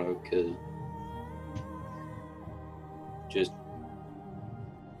Nakano because just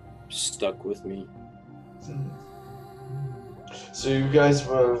stuck with me. So you guys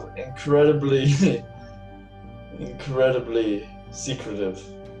were incredibly secretive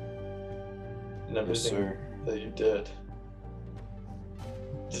in Yes, everything sir. that you did.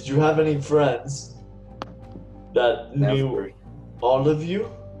 Did you have any friends that knew Never. all of you?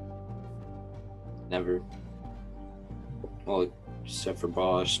 Never. Well, except for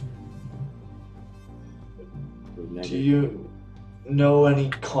Boss. Would never. Do you know any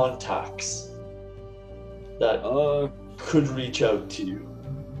contacts that could reach out to you?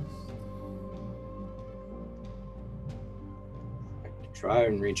 I could try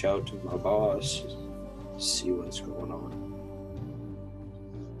and reach out to my boss, see what's going on.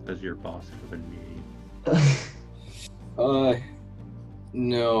 Does your boss have a name?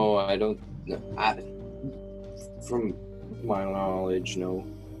 No, I don't. From my knowledge, no.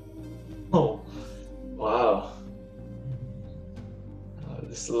 Oh, wow.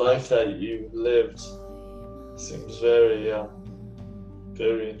 This life that you lived seems very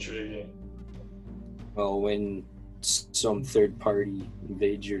intriguing. Well, when some third party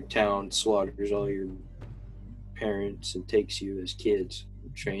invades your town, slaughters all your parents, and takes you as kids,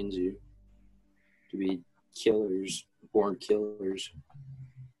 and trains you to be killers, born killers,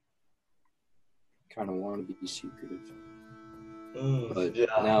 kind of want to be secretive. But yeah.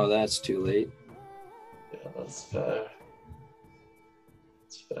 now that's too late. Yeah, that's fair.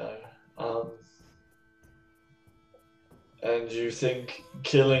 That's fair. And you think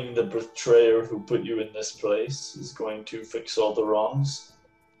killing the betrayer who put you in this place is going to fix all the wrongs?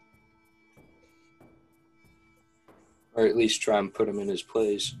 Or at least try and put him in his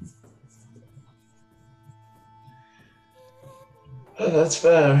place. That's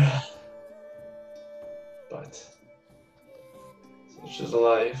fair. But such is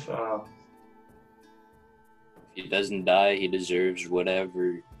life. If he doesn't die, he deserves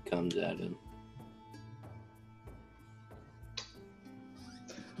whatever comes at him.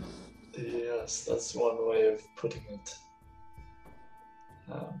 Yes, that's one way of putting it.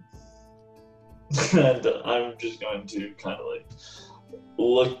 And I'm just going to kind of like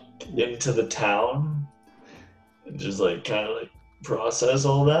look into the town and just like kind of like process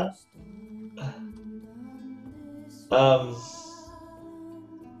all that.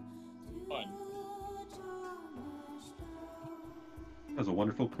 That was a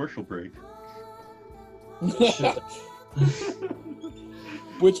wonderful commercial break.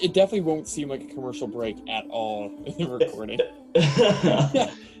 Which it definitely won't seem like a commercial break at all in the recording.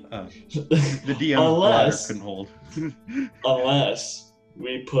 The DM bladder couldn't hold. Unless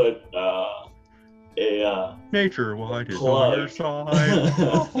we put a Nature, why did plug. on your side?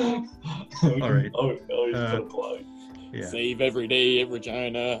 All right. Always put a plug. Yeah. Save every day at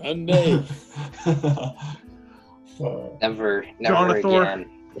Regina Hyundai. Never Jonathan, again.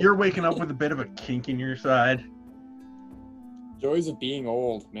 You're waking up with a bit of a kink in your side. Joys of being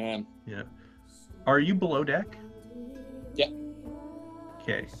old, man. Yeah. Are you below deck? Yeah.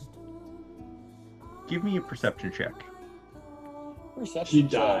 Okay. Give me a perception check. Perception He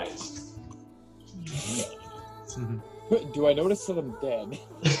check. dies. Do I notice that I'm dead?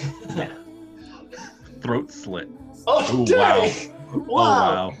 Throat slit. Oh, Ooh, dang! Oh,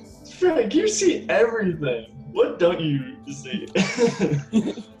 Wow! wow. Frank, you see everything. What don't you see?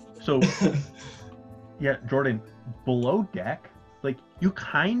 So, yeah, Jordan, below deck, like, you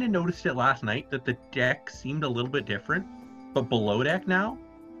kind of noticed it last night that the deck seemed a little bit different, but below deck now,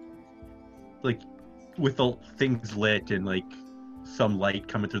 like, with the things lit and, like, some light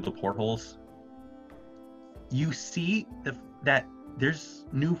coming through the portholes, you see that there's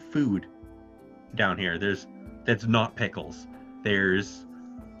new food down here. That's not pickles. There's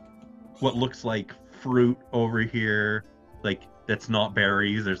what looks like fruit over here. Like, that's not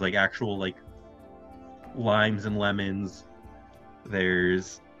berries. There's like actual like limes and lemons.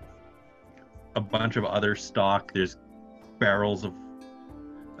 There's a bunch of other stock. There's barrels of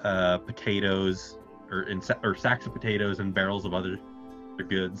potatoes or sacks of potatoes and barrels of other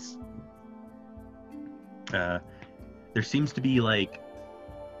goods. There seems to be like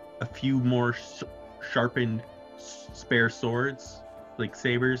a few more sharpened spare swords, like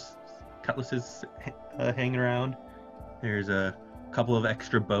sabers, cutlasses hanging around. There's a couple of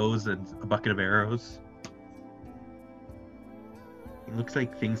extra bows and a bucket of arrows. It looks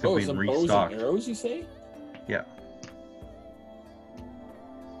like things have been some restocked. bows and arrows, you say? Yeah.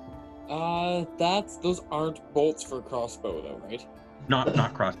 Those aren't bolts for crossbow though, right?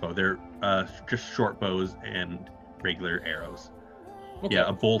 Not crossbow. They're just short bows and regular arrows. Okay. Yeah,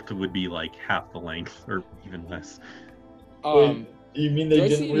 a bolt would be like half the length or even less. Wait, you mean they do I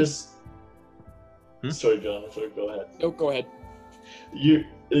didn't see- risk? Hmm? Sorry, Jonathan. Go ahead. No, go ahead. They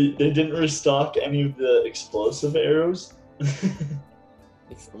didn't restock any of the explosive arrows.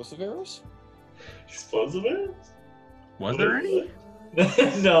 Explosive arrows? Explosive arrows? Was there any?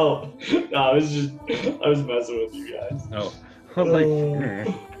 No, I was messing with you guys. Oh, I'm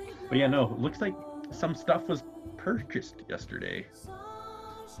like, but yeah, no. It looks like some stuff was purchased yesterday.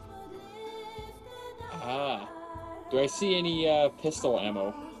 Do I see any pistol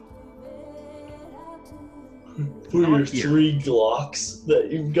ammo? For your Not here. 3 Glocks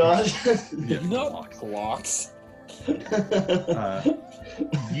that you've got. Yeah, Not Glocks.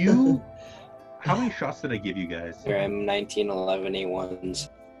 You, how many shots did I give you guys? Here I'm 1911 A1s.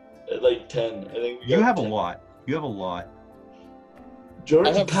 Like 10, I think. we You got have a 10. lot. You have a lot. I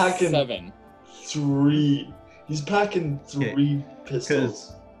George's have packing 7. 3. He's packing 3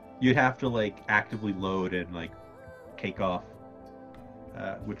 pistols. You'd have to like actively load and like take off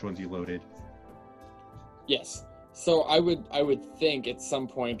which ones you loaded. Yes. So I would think at some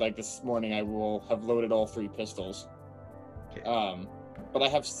point, like this morning, I will have loaded all 3 pistols. Okay. But I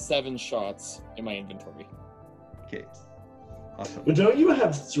have 7 shots in my inventory. Okay. Awesome. But don't you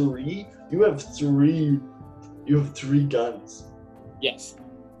have 3? You have 3. You have 3 guns. Yes.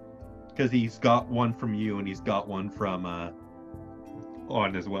 Because he's got one from you and he's got one from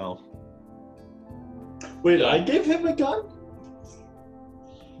on as well. Wait, I gave him a gun?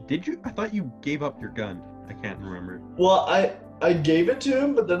 Did you? I thought you gave up your gun. I can't remember. Well, I gave it to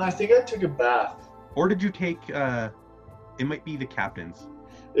him, but then I think I took it back. Or did you take? It might be the captain's.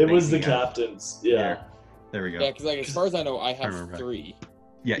 It was the Maybe, yeah. captain's. Yeah. There we go. Yeah, because like as far as I know, I have remember. 3.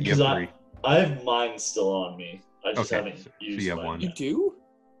 Yeah, you Because have 3. I have mine still on me. I just Okay, haven't so used you have mine one. You yet. do?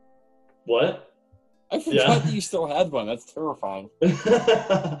 What? I forgot Yeah. that you still had one. That's terrifying.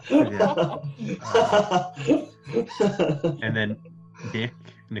 And then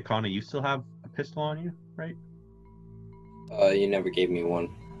Nikana, you still have a pistol on you, right? You never gave me one.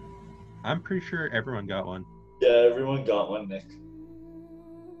 I'm pretty sure everyone got one. Yeah, everyone got one, Nick.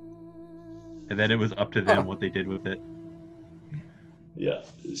 And then it was up to them what they did with it. Yeah.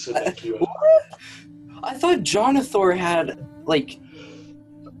 So thank you. I thought Jonathor had, like,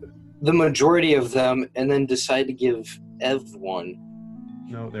 the majority of them and then decided to give Ev one.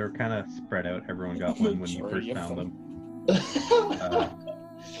 No, they were kind of spread out. Everyone got one when you first Majority of found them. them.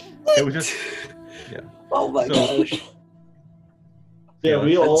 It was just Oh my So- gosh. Yeah,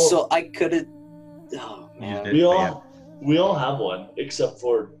 we all So I could have. Oh, man. it. we Yeah. all have one except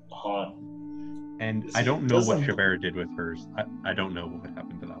for Han. And Is I he- don't know what doesn't- Shabera did with hers. I don't know what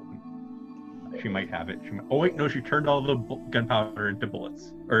happened to that one. She might have it. Oh wait, no, she turned all the gunpowder into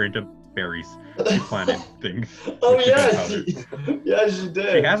bullets or into berries. She planted things. Oh with the yeah, gunpowder. yeah, she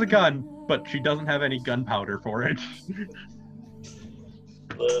did. She has a gun, but she doesn't have any gunpowder for it.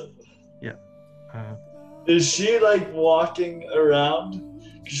 Uh, Is she like walking around?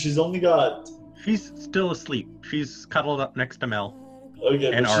 'Cause she's only got she's still asleep. She's cuddled up next to Mel.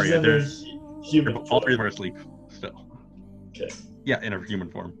 okay, And but she's Arya, in her there's- human All three of form. them are asleep still. Okay. Yeah, in her human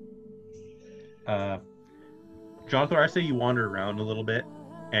form. Jonathan, I say you wander around a little bit,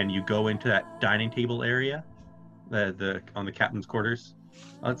 and you go into that dining table area, the on the captain's quarters.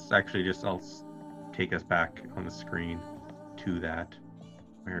 Let's actually I'll take us back on the screen to that.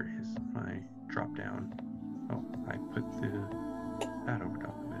 Where is my drop down? Oh, I put that over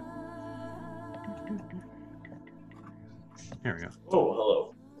top of it. There we go. Oh,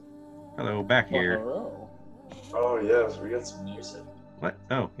 hello. Hello, back here. Hello. Oh yes, we got some music. What?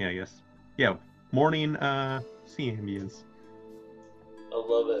 Oh, yeah, I guess. Yeah, morning sea ambience. I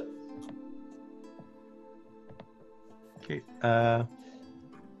love it. Okay.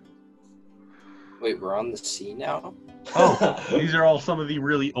 Wait, we're on the sea now? Oh, these are all some of the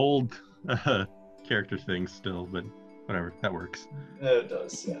really old character things still, but whatever. That works. It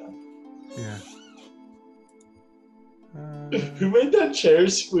does, yeah. Yeah. Who made that chair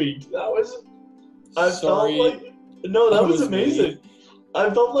squeak? That was. I Sorry. felt like. No, that That was was me. amazing. I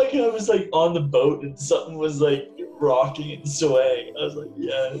felt like I was like on the boat and something was like rocking and swaying. I was like,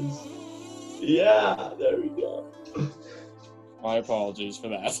 yes. Yeah, there we go. My apologies for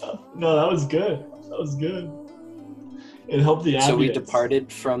that. No, that was good. That was good. It helped the ambience. So we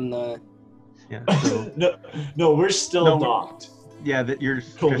departed from the. Yeah. So no, we're still No, we're- docked. yeah, that you're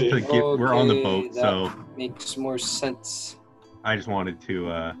just Cool. to get. We're on the Okay, boat, that so makes more sense. I just wanted to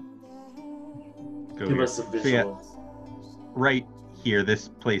go Give here. us a So, yeah, visual. right here, this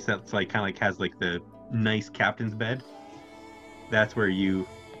place that's like kind of like has like the nice captain's bed. That's where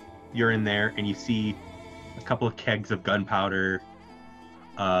you're in there, and you see a couple of kegs of gunpowder,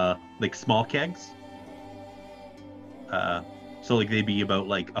 like small kegs. So like they'd be about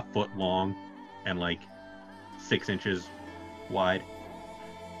like a foot long, and like 6 inches wide.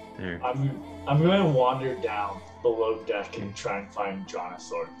 There. I'm gonna wander down below deck and try and find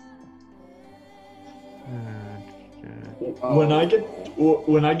Jonathan. When I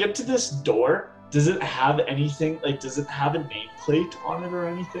get to this door, does it have anything like? Does it have a nameplate on it or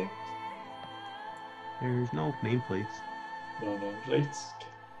anything? There's no nameplates. No nameplates.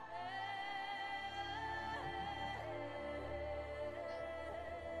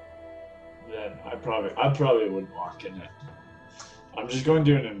 Okay. Then I probably wouldn't walk in it. I'm just going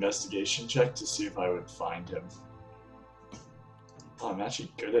to do an investigation check to see if I would find him. Oh, I'm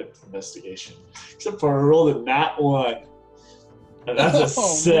actually good at investigation, except for I rolled a nat 1, and that's a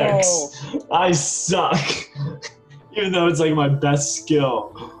Oh, 6. I suck, even though it's like my best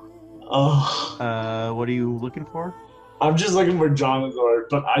skill. Oh, What are you looking for? I'm just looking for Jonathan,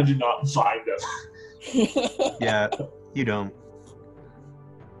 but I do not find him. Yeah, you don't.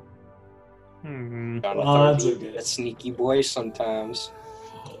 Hmm. Oh, that's Jonathan, okay. a sneaky boy sometimes.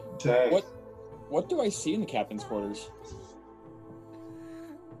 Dang. What do I see in the captain's quarters?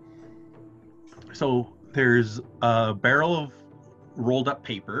 So there's a barrel of rolled up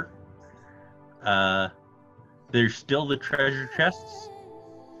paper. There's still the treasure chests.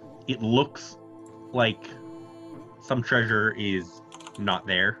 It looks like some treasure is not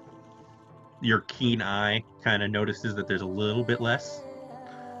there. Your keen eye kind of notices that there's a little bit less.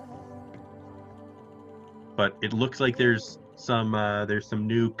 But it looks like there's some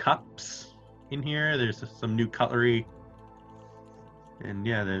new cups in here. There's some new cutlery. And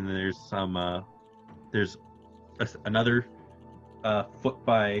yeah, then there's some there's another foot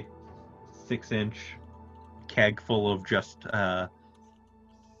by 6 inch keg full of just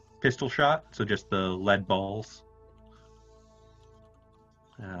pistol shot, so just the lead balls.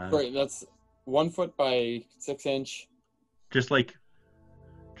 Right, that's 1 foot by 6 inch. Just like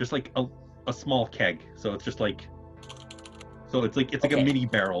a small keg, so it's like a Okay. mini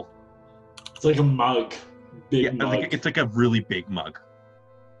barrel. It's like a mug, big Yeah, mug. it's like a really big mug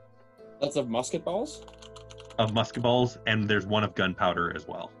That's of musket balls? of musket balls, and there's one of gunpowder as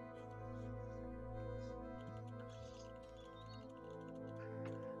well.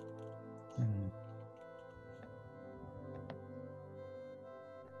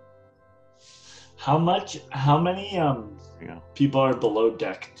 How many Yeah. people are below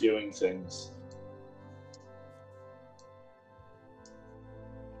deck doing things?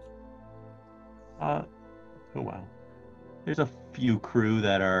 Oh wow. There's a few crew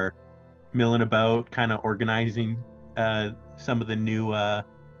that are milling about, kind of organizing some of the new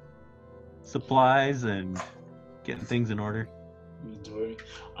supplies and getting things in order. Inventory.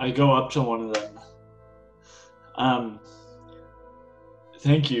 I go up to one of them.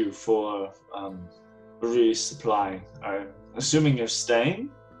 Thank you for resupplying. I'm assuming you're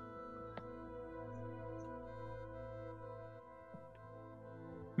staying?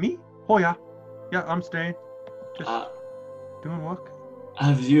 Me? Oh yeah. Yeah, I'm staying. Just Uh, doing work.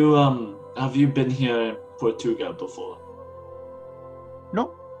 have you been here in Portugal before?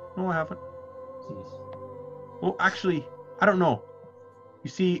 No, I haven't. Well, actually, I don't know. You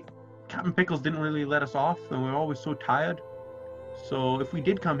see, Captain Pickles didn't really let us off, and we're always so tired. So if we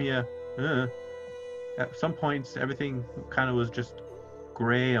did come here, at some points everything kind of was just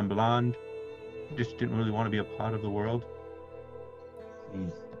gray and blonde. Just didn't really want to be a part of the world.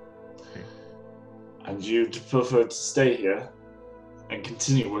 And you'd prefer to stay here and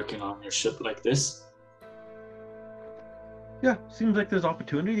continue working on your ship like this? Yeah, seems like there's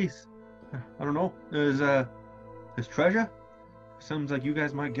opportunities. I don't know. There's treasure. Seems like you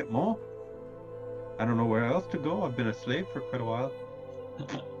guys might get more. I don't know where else to go. I've been a slave for quite a while.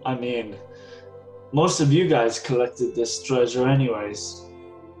 I mean, most of you guys collected this treasure anyways.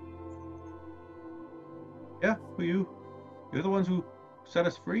 Yeah, well, You're the ones who set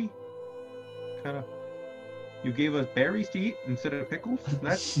us free. Kind of. You gave us berries to eat instead of pickles.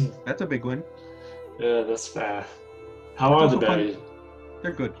 That's a big win. Yeah, that's fair. How It's are the also fun. berries?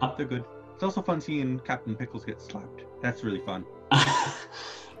 They're good. They're good. It's also fun seeing Captain Pickles get slapped. That's really fun. A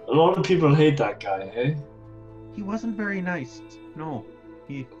lot of people hate that guy, hey? He wasn't very nice. No.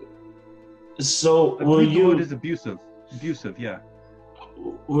 He. So, I were believe the word you is abusive. Abusive, yeah.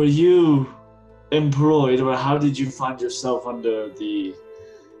 employed, or how did you find yourself under the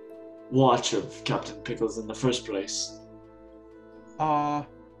watch of Captain Pickles in the first place? I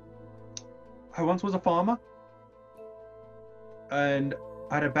once was a farmer, and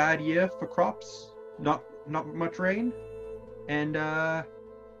I had a bad year for crops. Not much rain, and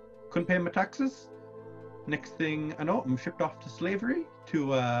couldn't pay my taxes. Next thing I know, I'm shipped off to slavery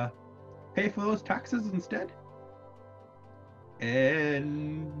to pay for those taxes instead.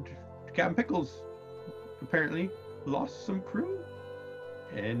 And Captain Pickles apparently lost some crew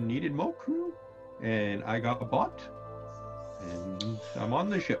and needed more crew, and I got bought, and I'm on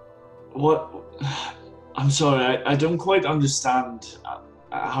the ship. What? I'm sorry, I don't quite understand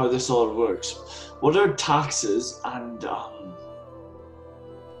how this all works. What are taxes and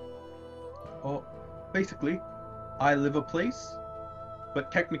Oh, basically, I live a place,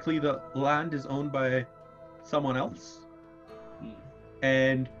 but technically the land is owned by someone else,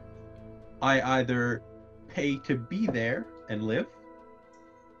 and I either pay to be there and live,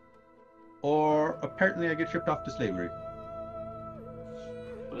 or apparently I get shipped off to slavery.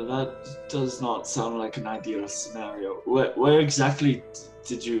 Well, that does not sound like an ideal scenario. Where exactly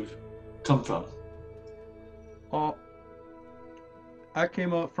did you come from? Oh, I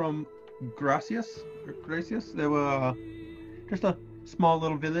came out from Gracias. They were just a small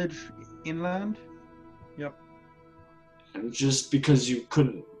little village inland. Yep. And just because you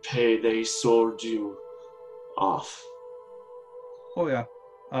couldn't pay, they sold you off. Oh yeah.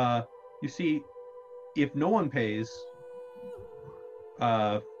 You see, if no one pays,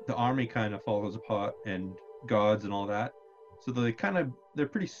 the army kind of falls apart, and gods and all that. So they're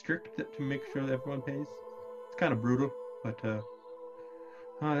pretty strict to make sure that everyone pays. It's kind of brutal, but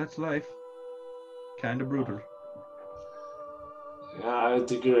that's life. Kind of brutal. Yeah,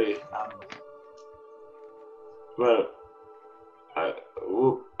 I'd agree. Well,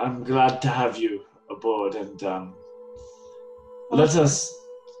 I'm glad to have you aboard, and let us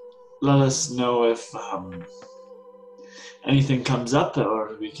know if anything comes up,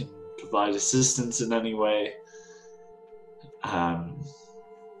 or we can provide assistance in any way.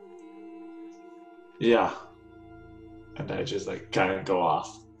 Yeah. And I just kind of go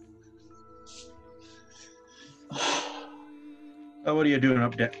off. What are you doing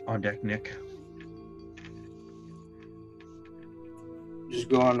on deck, Nick? Just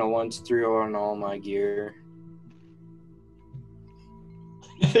going to 1-3 on all my gear.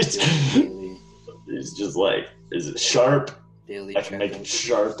 Daily, It's just is it sharp? daily I can make it check-ins.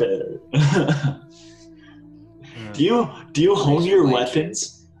 sharper. Yeah. Do you hone your Razor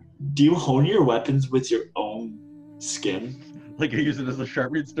weapons? Do you hone your weapons with your own skin? Like you use it as a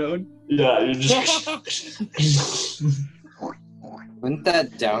sharpening stone? Yeah, you're just. Wouldn't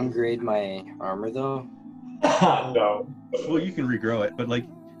that downgrade my armor though? No. Well, you can regrow it, but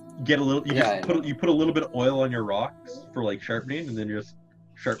get a little. Yeah, You put a little bit of oil on your rocks for sharpening, and then you're just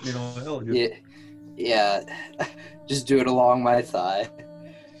sharpening oil. And just, Yeah. Just do it along my thigh.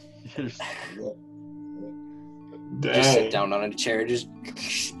 just- Just sit Dang. down on a chair. Just.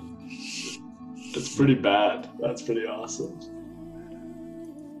 That's pretty bad. That's pretty awesome.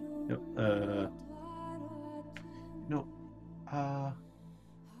 Yep. No.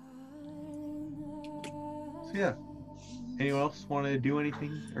 So yeah. Anyone else want to do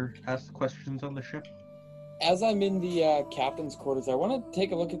anything or ask questions on the ship? As I'm in the captain's quarters, I want to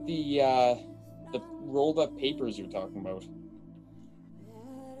take a look at the rolled up papers you're talking about.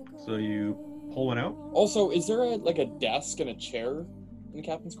 So you pull one out. Also, is there a desk and a chair in the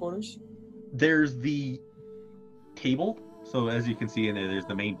captain's quarters? There's the table. So as you can see in there, there's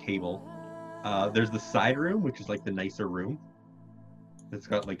the main table. There's the side room, which is the nicer room. It's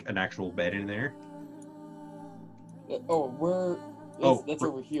got an actual bed in there. That's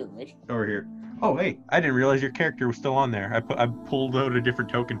over here, right? Over here. Oh, hey! I didn't realize your character was still on there. I pulled out a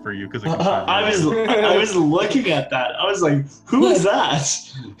different token for you because I was looking at that. I was like, who is that?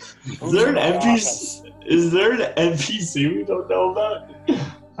 Is there an NPC? Is there an NPC we don't know about?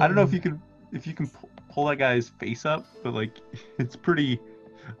 I don't know if you can pull that guy's face up, but it's pretty.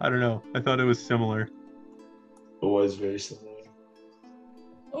 I don't know. I thought it was similar. It was very similar.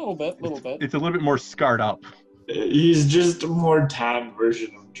 A little bit. It's a little bit more scarred up. He's just a more tan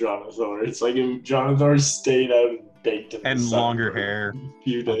version of Jonathan. It's like if Jonathan stayed out in baked in the And sun longer for hair. a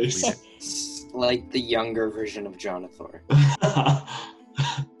few days. It's like the younger version of Jonathor.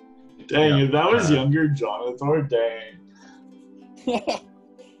 Dang, Yeah, if that was uh, younger Jonathan, dang.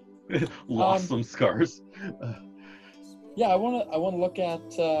 Lost some scars. Yeah, I wanna look at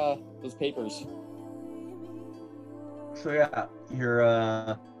those papers. So yeah,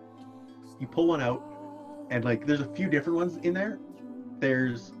 you pull one out, and like there's a few different ones in there.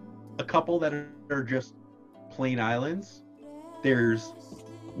 There's a couple that are just plain islands. There's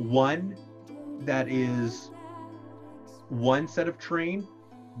one that is one set of terrain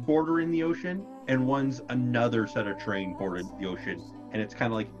bordering the ocean, and one's another set of terrain bordering the ocean. And it's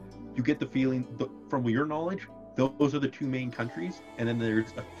kind of like you get the feeling from your knowledge, those are the two main countries, and then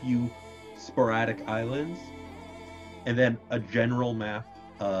there's a few sporadic islands, and then a general map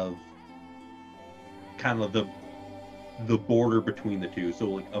of kind of the border between the two, so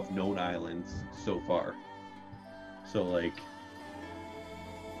like of known islands so far. So like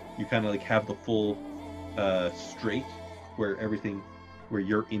you kind of like have the full strait where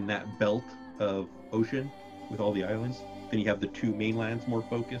you're in that belt of ocean with all the islands. Then you have the two mainlands more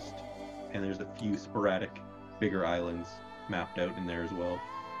focused, and there's a few sporadic bigger islands mapped out in there as well.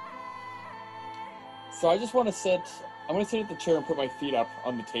 So I just want to sit. I'm gonna sit at the chair and put my feet up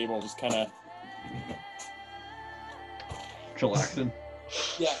on the table, just kind of, Chillaxing.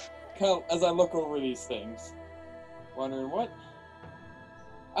 yeah, kind of as I look over these things, wondering what.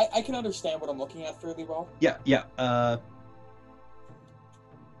 I can understand what I'm looking at fairly well. Yeah.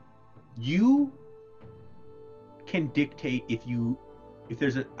 You can dictate if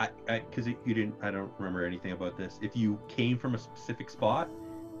there's a because you didn't. I don't remember anything about this. If you came from a specific spot,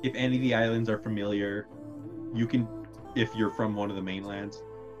 if any of the islands are familiar, you can. If you're from one of the mainlands,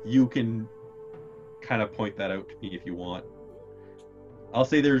 you can kind of point that out to me if you want. I'll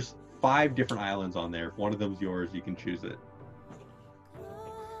say there's 5 different islands on there. If one of them's yours, you can choose it.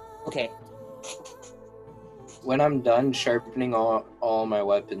 Okay. When I'm done sharpening all my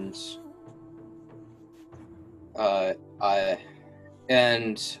weapons, I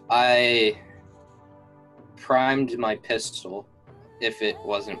primed my pistol, if it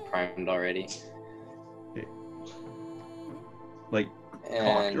wasn't primed already. Like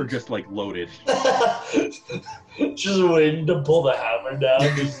cocked or just like loaded? Just waiting to pull the hammer down.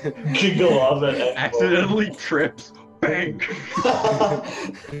 Just could go off at any Accidentally trips. Bang.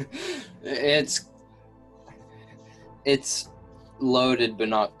 It's loaded but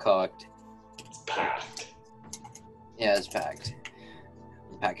not cocked. It's packed. Yeah, it's packed.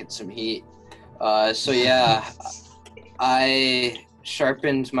 Packing some heat. So yeah, I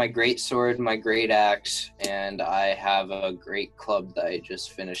sharpened my great sword, my great axe, and I have a great club that I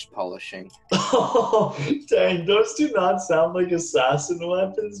just finished polishing. Oh, dang, those do not sound like assassin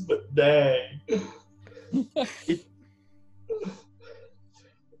weapons, but dang.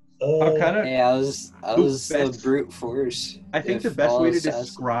 I'm kind of. Yeah, I was the brute force. I think if the best all way to assassins-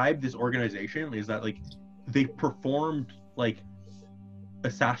 describe this organization is that like they performed like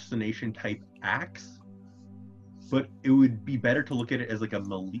assassination type acts, but it would be better to look at it as like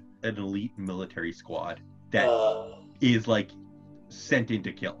an elite military squad that is like sent in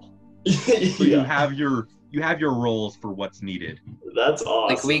to kill. So you have your roles for what's needed. That's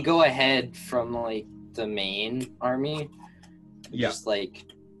awesome. Like we go ahead from like the main army. Yeah. Just like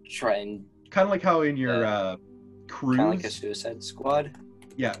try and Kind of like how in your cruise, kind of like a Suicide Squad.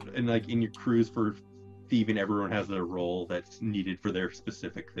 yeah, and like in your cruise for thieving, everyone has a role that's needed for their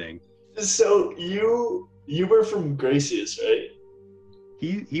specific thing. So you were from Gracious, right?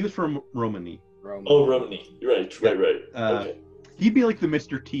 He was from Romani. Roman. Oh, Romney. Right. Okay. He'd be like the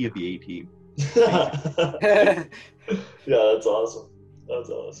Mr. T of the A team. Yeah, that's awesome.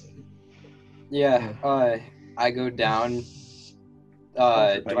 Yeah, I go down. Do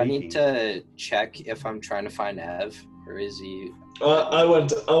I need to check if I'm trying to find Ev, or is he? I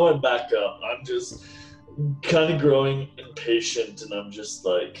went back up. I'm just kind of growing impatient, and I'm just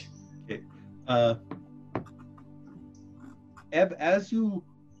like, Ev, as you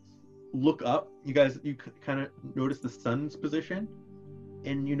look up, you kind of notice the sun's position,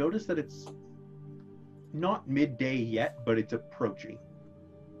 and you notice that it's not midday yet, but it's approaching.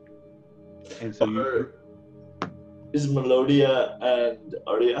 And so is Melodia and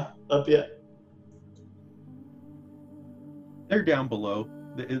Arya up yet? they're down below.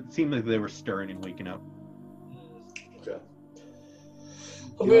 It seemed like they were stirring and waking up. Okay. Do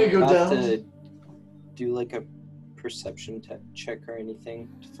I'm gonna I go have down. to do like a perception check or anything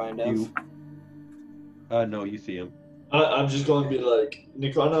to find Ev? No, you see him. I'm just going to be like,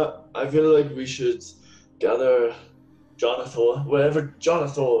 Nikana, I feel like we should gather Jonathan, wherever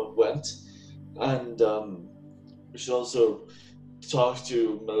Jonathan went, and we should also talk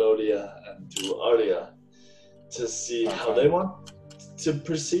to Melodia and to Arya to see how they want to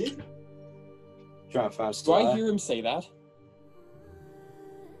proceed. Try and find Do Sly. I hear him say that?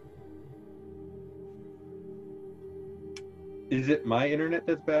 Is it my internet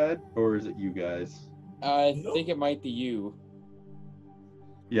that's bad, or is it you guys? I think it might be you.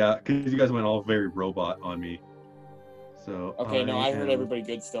 Yeah, because you guys went all very robot on me. So Okay, no, I heard everybody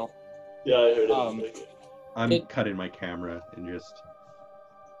good still. Yeah, I heard it. I'm cutting my camera and just.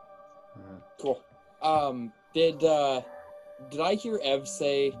 Cool. Did I hear Ev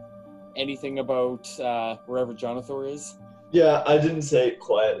say anything about wherever Jonathor is? Yeah, I didn't say it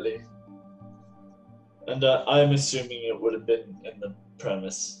quietly. And I'm assuming it would have been in the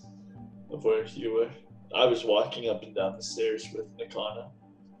premise of where you were. I was walking up and down the stairs with Nikana.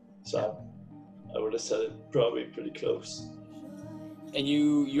 So I would have said it probably pretty close. And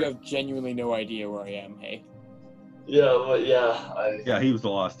you have genuinely no idea where I am, hey? Yeah, well, yeah, Yeah, he was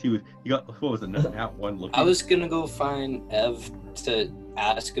lost. He got, what was it, nat one looking? I was gonna go find Ev to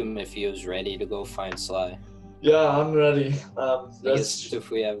ask him if he was ready to go find Sly. Yeah, I'm ready. I guess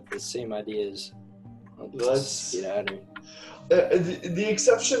if we have the same ideas, let's get out of here. The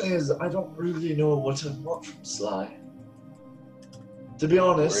exception is I don't really know what I want from Sly. To be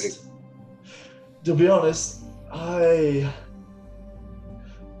honest, I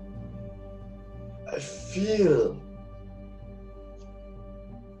feel,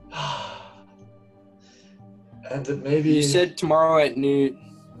 and that maybe You said tomorrow at noon.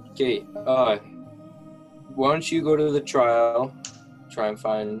 Okay, why don't you go to the trial, try and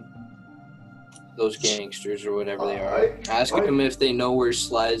find those gangsters or whatever they are. Ask them if they know where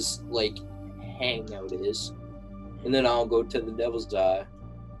Sly's hangout is, and then I'll go to the Devil's Eye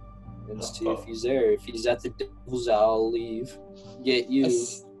and see if he's there. If he's at the Devil's Eye, I'll leave, get you.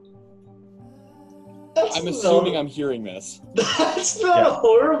 I'm assuming I'm hearing this. That's not a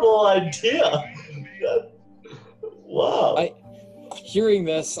horrible idea. Wow. Hearing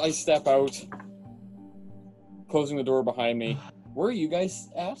this, I step out, closing the door behind me. Where are you guys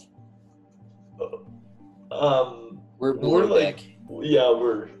at? We're below deck. Yeah,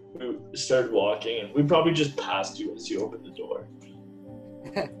 we started walking, and we probably just passed you as you opened the door.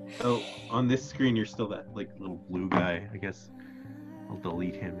 So on this screen, you're still that little blue guy. I guess I'll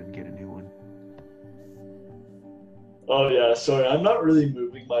delete him and get a new one. Oh yeah, sorry, I'm not really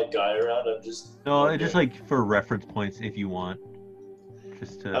moving my guy around. I'm just just for reference points if you want,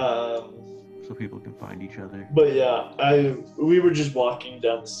 just to so people can find each other. But yeah, we were just walking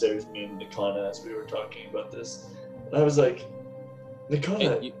down the stairs, me and Nikana, as we were talking about this, and I was like,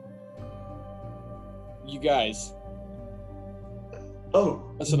 Nikana, Hey, you guys. oh,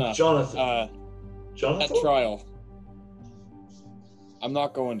 That's enough. Jonathan, That trial. I'm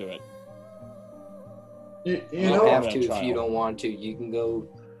not going to it. you You know, don't have to trial. if you don't want to. You can go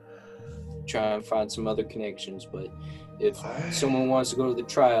try and find some other connections, but if someone wants to go to the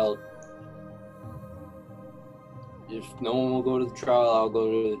trial, if no one will go to the trial, I'll go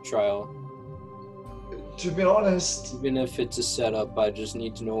to the trial. to be honest, Even if it's a setup, I just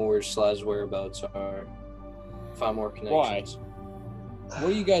need to know where Sly's whereabouts are. Find more connections. What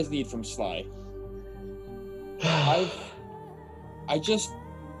do you guys need from Sly? I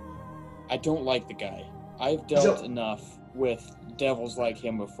don't like the guy. I've dealt enough with devils like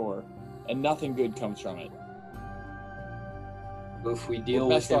him before, and nothing good comes from it. If we deal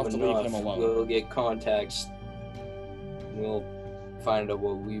We're with best him off to leave enough, him alone. we'll get contacts. We'll find out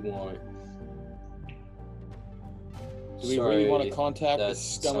what we want. Do we really want to Sorry, contact the that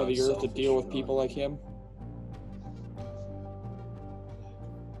scum of the sounds earth to selfish deal or with not. people like him?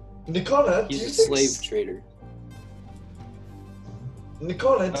 Nikana, do He's you a think? slave trader.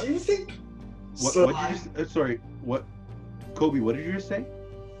 Nikana, do you think? What Sly- did you? Sorry, what? Kobe, what did you just say?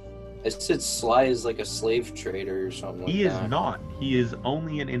 I said Sly is like a slave trader or something like He is that. not. He is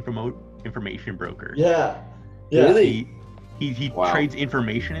only an information broker. Yeah. Yeah. Really? He Wow. trades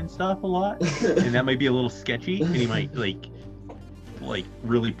information and stuff a lot, and that might be a little sketchy. And he might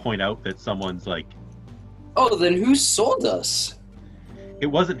really point out that someone's Oh, then who sold us? it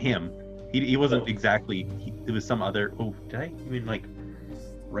wasn't him. He wasn't exactly. It was some other. Oh, did I even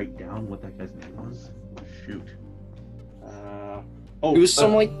write down what that guy's name was? Shoot. It was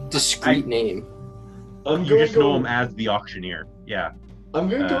some discreet name. I'm You going just know him as the auctioneer. Yeah. I'm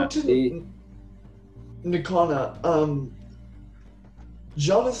going to go to Hey. Nikana.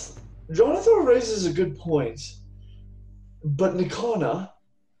 Jonathan raises a good point, but Nikana,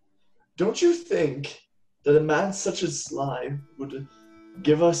 don't you think that a man such as Sly would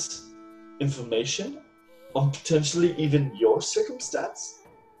give us information on potentially even your circumstance?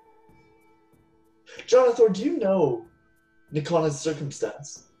 Jonathan, do you know Nikana's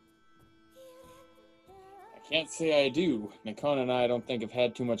circumstance? I can't say I do. Nikon and I don't think have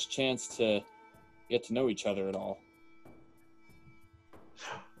had too much chance to get to know each other at all.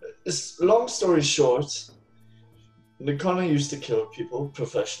 Long story short, Nikana used to kill people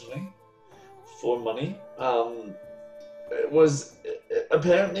professionally for money. It was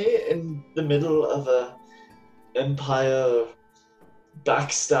apparently in the middle of a empire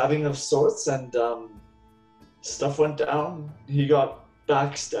backstabbing of sorts, and stuff went down. He got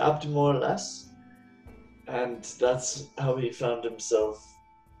backstabbed more or less, and that's how he found himself.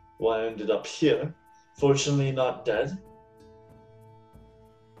 Why I ended up here. Fortunately, not dead.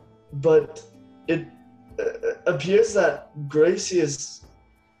 But it appears that Gracius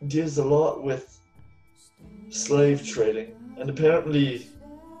deals a lot with slave trading, and apparently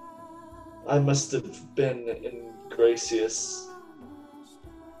I must have been in Gracius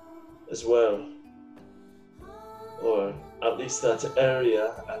as well, or at least that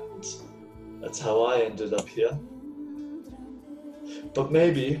area, and that's how I ended up here. But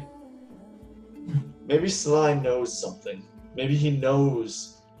maybe Sly knows something. Maybe he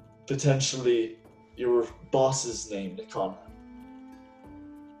knows potentially your boss's name, Nikana.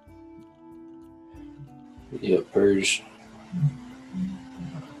 Yeah, Purge.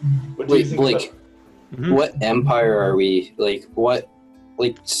 What do you Wait, think Blake, Mhm. what empire are we? Like, what,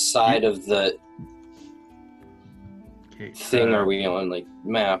 like, side of the Okay, thing are we on? Like,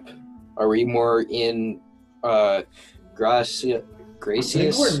 map? Are we more in, Gracius,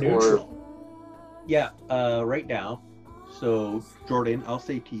 we're or... neutral. Yeah, right now. So, Jordan, I'll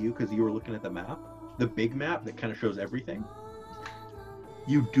say to you, because you were looking at the map, the big map that kind of shows everything.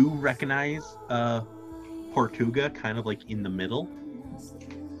 You do recognize Tortuga kind of like in the middle,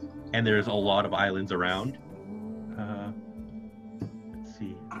 and there's a lot of islands around. Let's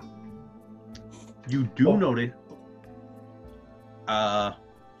see. You do notice.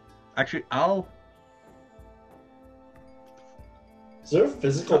 Actually, Is there a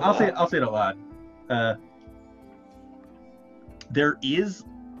physical I'll say map? it out loud. There is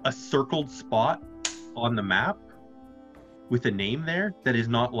a circled spot on the map with a name there that is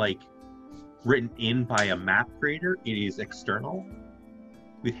not like written in by a map creator. It is external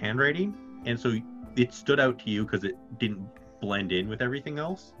with handwriting, and so it stood out to you because it didn't blend in with everything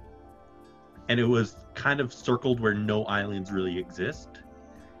else, and it was kind of circled where no islands really exist,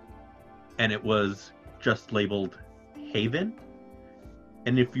 and it was just labeled Haven.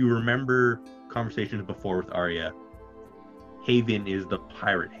 And if you remember conversations before with Arya, Haven is the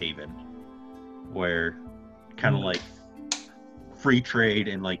pirate haven, where kind of like free trade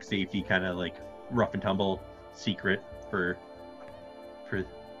and like safety, kind of like rough and tumble secret for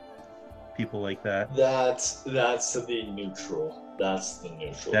people like that. That's the neutral. That's the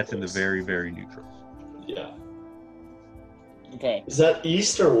neutral. That's in the place. very, very neutrals. Yeah. Okay. Is that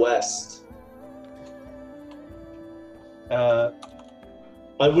east or west? I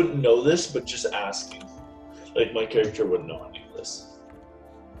wouldn't know this, but just asking. Like, my character wouldn't know any of this.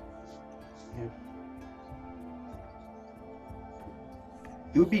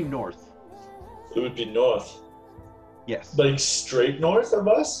 It would be north. It would be north. Yes. Like, straight north of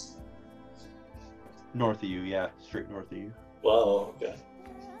us? North of you, yeah. Straight north of you. Wow, okay.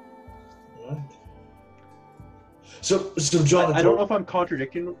 Alright. So Jonathan... I don't know if I'm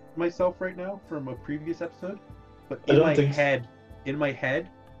contradicting myself right now from a previous episode, but I in don't my think so. head,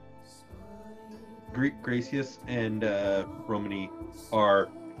 Gracius and Romany are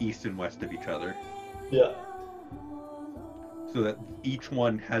east and west of each other, Yeah. so that each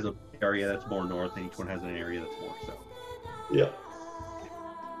one has an area that's more north and each one has an area that's more south. Yeah.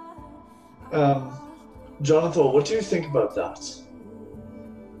 Jonathan, what do you think about that?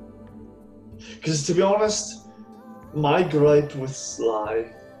 Because to be honest, my gripe with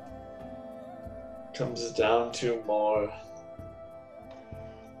Sly comes down to more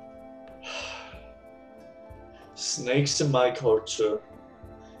snakes in my culture,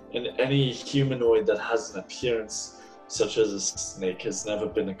 and any humanoid that has an appearance such as a snake has never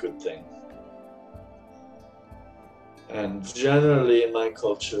been a good thing. And generally in my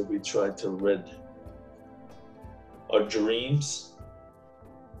culture, we try to rid our dreams,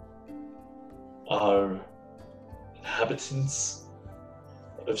 our inhabitants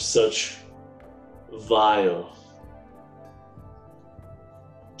of such vile,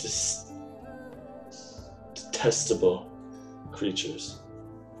 detestable creatures.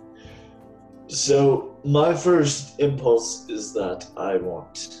 So my first impulse is that I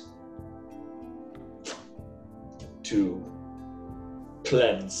want to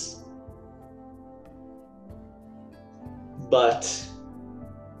cleanse. But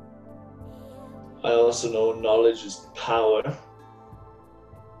I also know knowledge is power.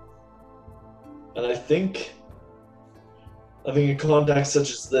 And I think having a contact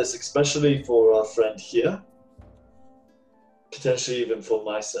such as this, especially for our friend here, potentially even for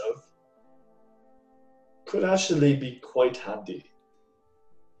myself, could actually be quite handy.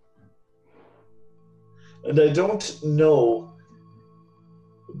 And I don't know,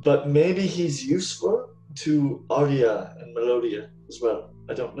 but maybe he's useful to Arya and Melodia as well.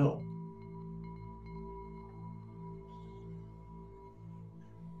 I don't know.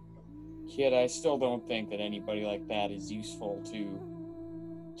 Kid, I still don't think that anybody like that is useful to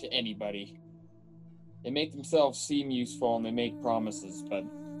anybody. They make themselves seem useful and they make promises, but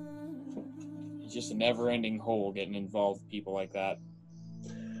it's just a never-ending hole getting involved with people like that.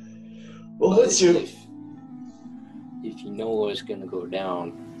 Well, what's your... If you know what's gonna go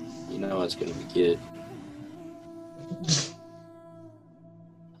down, you know it's gonna be good.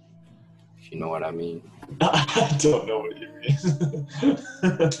 If you know what I mean. I don't know what you mean.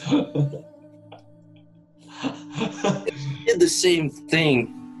 Did the same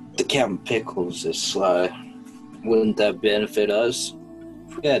thing to Captain Pickles as Sly. Wouldn't that benefit us?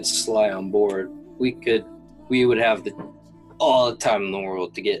 If we had Sly on board, we would have all the time in the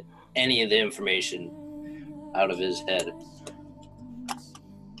world to get any of the information out of his head.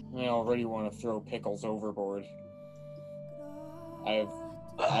 I already want to throw Pickles overboard. I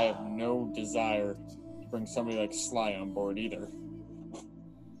have no desire to bring somebody like Sly on board either.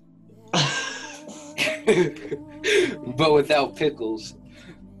 But without Pickles,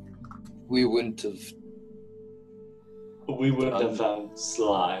 we wouldn't have found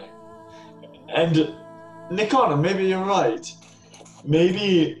Sly. And Nikana, maybe you're right.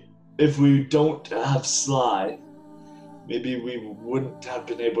 Maybe if we don't have Sly, maybe we wouldn't have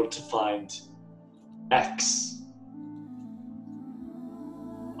been able to find X.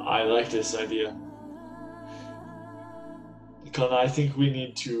 I like this idea. Nikana, I think we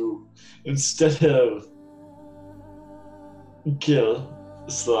need to, instead of kill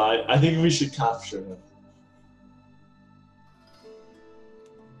Sly, I think we should capture him.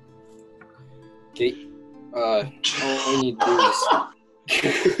 Okay. All we need to do is...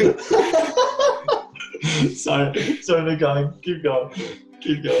 sorry, Nikana, keep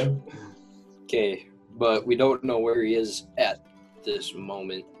going. Okay, but we don't know where he is at this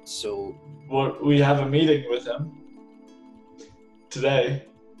moment, so... Well, we have a meeting with him today,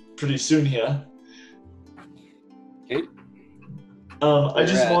 pretty soon here. Okay. I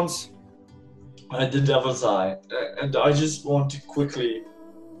just want the Devil's Eye, and I just want to quickly,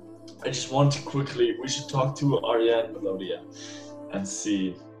 we should talk to Arya and Melodia and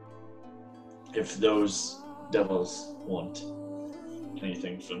see if those devils want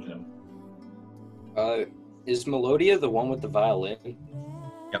anything from him. Is Melodia the one with the violin?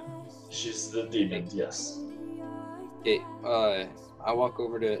 Yep. She's the demon, yes. Okay, I walk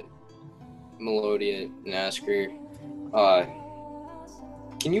over to Melodia and ask her,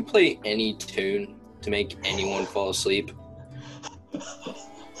 can you play any tune to make anyone fall asleep?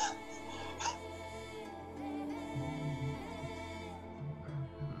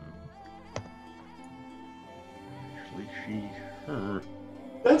 Actually, her.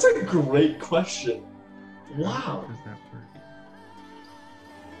 That's a great question. Wow. How does that work?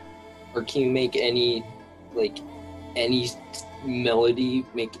 Or can you make any melody,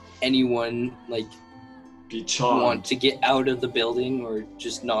 make anyone, Be charmed. want to get out of the building or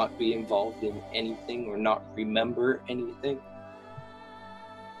just not be involved in anything or not remember anything?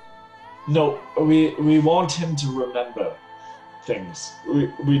 No, we want him to remember things.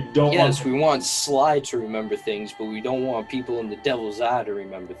 We don't Yes, want we want Sly to remember things, but we don't want people in the Devil's Eye to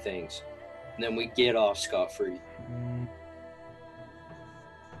remember things. And then we get off scot-free.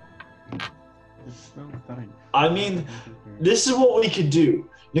 I mean, this is what we could do.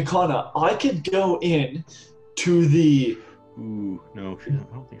 Nikana, I could go in to the Ooh, no, I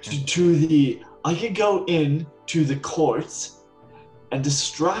don't think so. I could go in to the courts and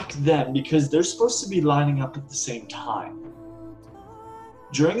distract them because they're supposed to be lining up at the same time.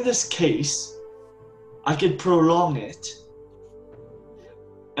 During this case, I could prolong it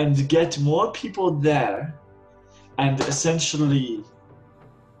and get more people there and essentially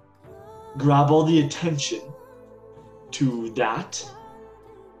grab all the attention to that,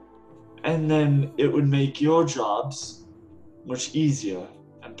 and then it would make your jobs much easier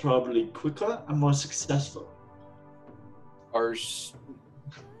and probably quicker and more successful.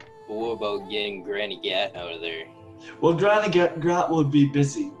 What about getting Granny Gat out of there? Well, Granny Grat will be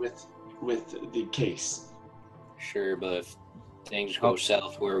busy with the case. Sure, but if things go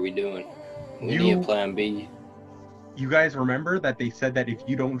south, what are we doing? We need a plan B. You guys remember that they said that if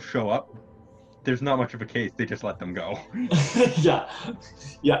you don't show up, there's not much of a case. They just let them go.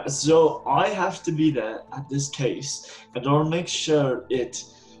 yeah. So I have to be there at this case, and I'll make sure it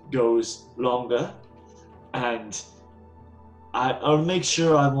goes longer, and I'll make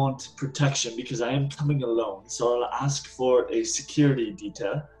sure I want protection because I am coming alone. So I'll ask for a security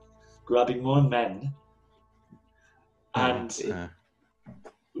detail, grabbing more men, and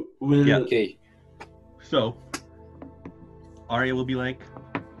we'll. Yeah. Okay. So, Arya will be like,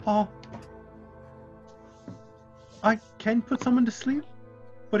 "Oh, I can put someone to sleep,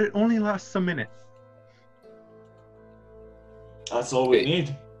 but it only lasts a minute." That's all we Okay.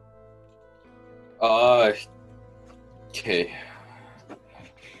 need. Okay.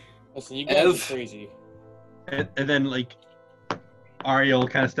 Listen, you guys Ev. are crazy. And then, like, Arya will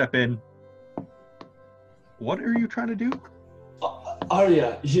kind of step in. What are you trying to do?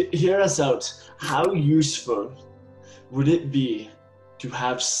 Arya, hear us out. How useful would it be to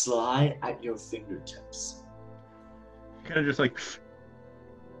have Sly at your fingertips? Kind of just like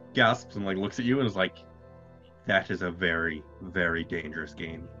gasps and like looks at you and is like, "That is a very, very dangerous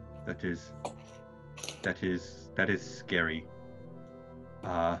game. That is scary.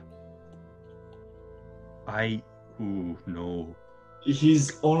 No.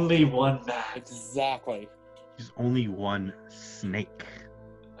 He's only one man. Exactly. He's only one snake.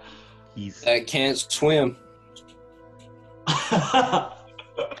 He's. That can't swim.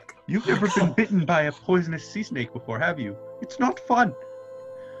 You've never been bitten by a poisonous sea snake before, have you? It's not fun."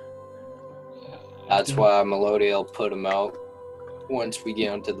 That's why Melodia'll put him out once we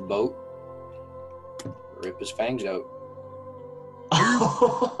get onto the boat. Rip his fangs out.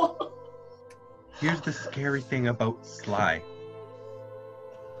 Here's the scary thing about Sly.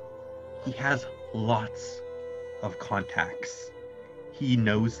 He has lots of contacts. He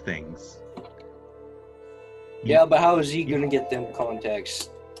knows things. Yeah, but how is he gonna get them contacts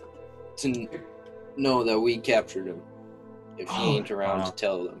to know that we captured him if he ain't around to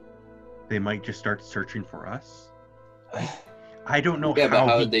tell them? They might just start searching for us. I don't know Yeah, but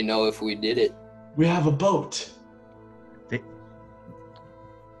how he... would they know if we did it? We have a boat.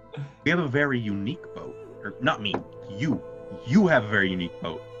 We have a very unique boat. Or not me. You. You have a very unique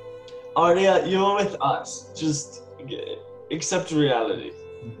boat. Arya, you're with us. Just accept reality.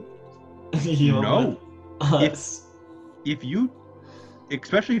 You're No. with us. If you,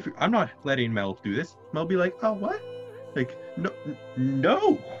 especially if I'm not letting Mel do this, Mel be like, "Oh, what? Like,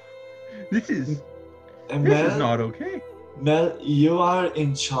 no. This is And not okay." Mel, you are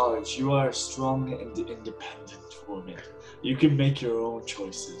in charge. You are a strong and independent woman. You can make your own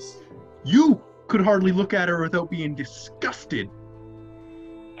choices. You could hardly look at her without being disgusted.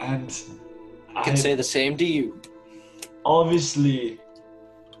 And I can say the same to you. obviously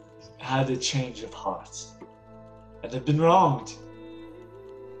had a change of heart and have been wronged.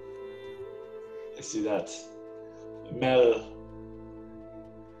 I see that. Mel,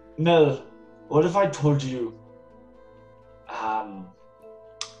 what if I told you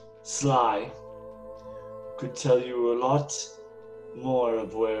Sly could tell you a lot more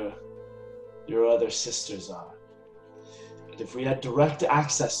of where your other sisters are? And if we had direct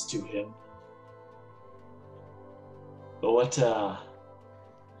access to him, what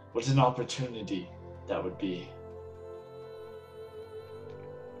an opportunity that would be.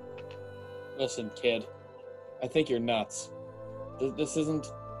 Listen, kid. I think you're nuts. This isn't...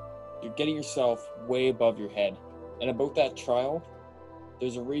 You're getting yourself way above your head. And about that trial,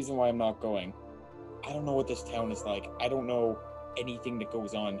 there's a reason why I'm not going. I don't know what this town is like. I don't know anything that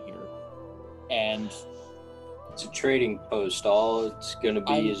goes on here. And... It's a trading post. All it's going to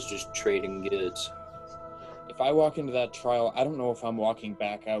be is just trading goods. If I walk into that trial, I don't know if I'm walking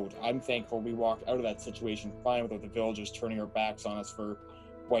back out. I'm thankful we walked out of that situation fine without the villagers turning their backs on us for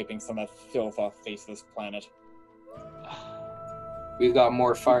wiping some of that filth off the face of this planet. We've got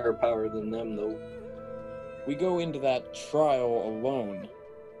more firepower than them, though. We go into that trial alone.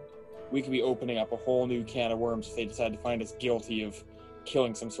 We could be opening up a whole new can of worms if they decide to find us guilty of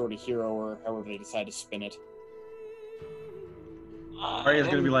killing some sort of hero or however they decide to spin it. Arya's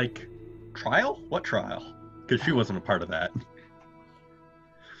gonna be like, "Trial? What trial?" Because she wasn't a part of that. We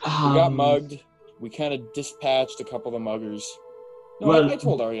got mugged. We kind of dispatched a couple of the muggers. No, Well- I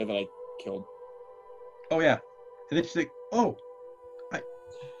told Arya that I killed. Oh yeah, and then she's like, "Oh,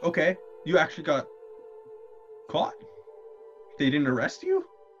 okay, you actually got caught? They didn't arrest you?"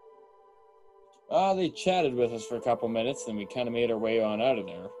 They chatted with us for a couple minutes, and we kind of made our way on out of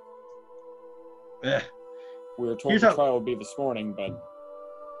there. Eh. We were told Here's the how- trial would be this morning, but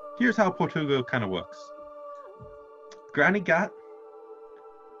Here's how Portugal kind of works. Granny Gat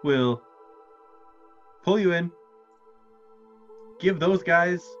will pull you in, give those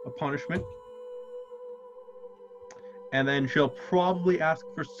guys a punishment, and then she'll probably ask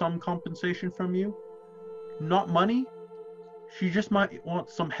for some compensation from you. Not money. She just might want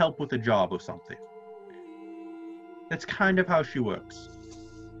some help with a job or something. That's kind of how she works.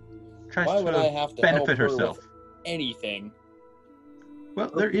 Tries Why would to I have to benefit help her herself. with anything? Well,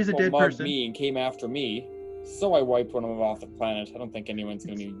 Her there is a people dead mugged person. me and came after me, so I wiped one of them off the planet. I don't think anyone's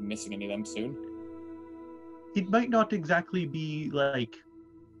going to be missing any of them soon. It might not exactly be like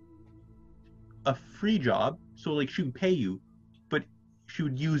a free job, so like she would pay you, but she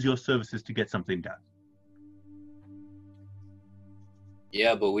would use your services to get something done.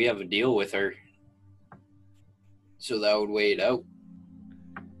 Yeah, but we have a deal with her. So that would weigh it out.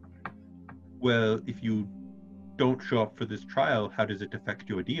 Well, if you don't show up for this trial, how does it affect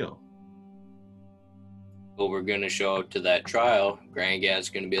your deal? But we're gonna show up to that trial. Grangad's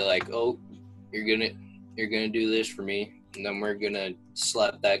gonna be like, "Oh, you're gonna do this for me," and then we're gonna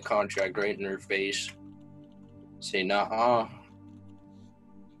slap that contract right in her face. Say, "Nah,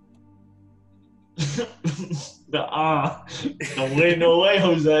 Nuh-uh. No way,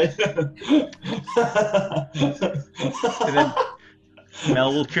 Jose. And then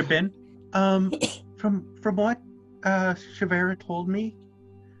Mel will chip in. From what Shavera told me,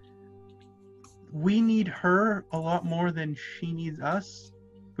 we need her a lot more than she needs us.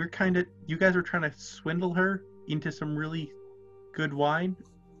 You guys are trying to swindle her into some really good wine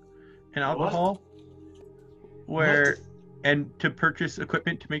and alcohol, and to purchase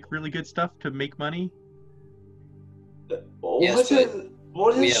equipment to make really good stuff to make money. Yes,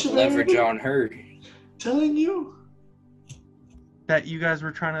 what we is have Shavera leverage on her." telling you? That you guys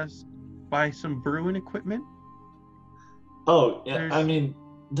were trying to buy some brewing equipment. Oh, yeah, There's- I mean,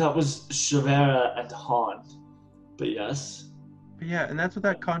 that was Shavera and Han. But yes. But yeah, and that's what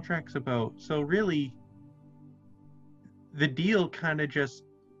that contract's about. So really, the deal kind of just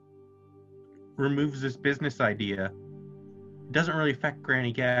removes this business idea. It doesn't really affect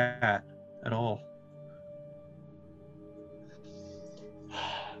Granny Gat at all.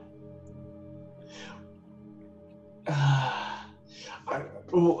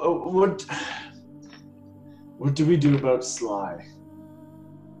 What do we do about Sly?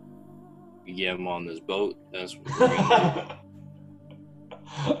 We get him on this boat. That's what we're gonna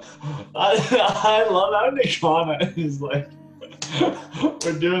I love how Nikana is like,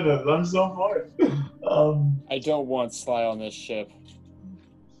 we're doing this. I'm so for it. I don't want Sly on this ship.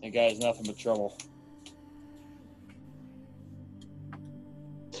 That guy's nothing but trouble.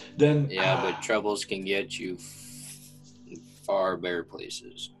 Then do. Yeah, but troubles can get you far better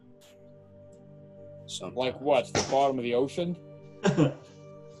places. Sometimes. Like what? The bottom of the ocean?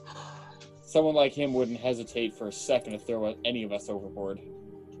 Someone like him wouldn't hesitate for a second to throw any of us overboard.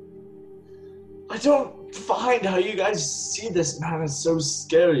 I don't find how you guys see this man as so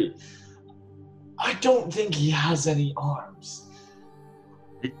scary. I don't think he has any arms.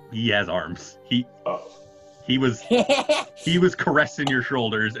 He has arms. Oh. He was caressing your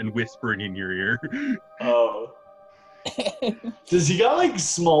shoulders and whispering in your ear. Oh. Does he got like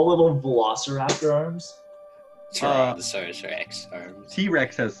small little velociraptor arms? Tyrannosaurus Rex arms.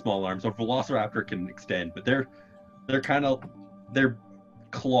 T-Rex has small arms. A Velociraptor can extend, but they're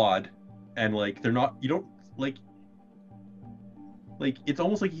clawed, and like they're not. You don't like it's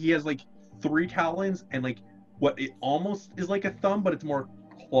almost like he has like 3 talons and like what it almost is like a thumb, but it's more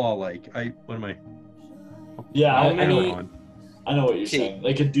claw-like. Yeah, I many- know what you're Okay. saying.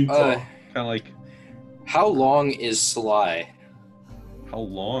 Like a Duplo. Kind of like How long is Sly? how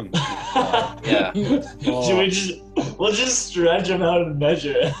long? Yeah. We'll just stretch him out and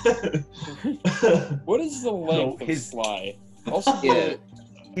measure it. What is the length of his- Sly? Also, Yeah.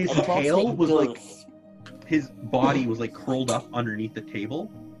 His approximate tail was like girth. his body was like curled up underneath the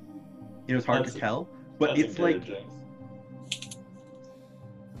table. It was hard That's- to tell, but That's a it's like good drink.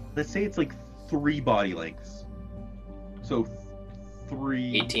 let's say it's like 3 body lengths. So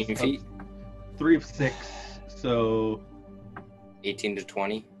 3 18 feet? 3 of 6. So 18 to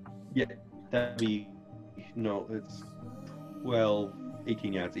 20? yeah, that'd be it's 12,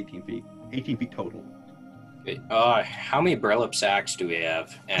 18. Yeah, it's 18 feet. 18 feet total. Wait, how many burlap sacks do we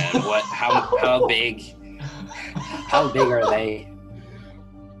have? And what? How big? How big are they?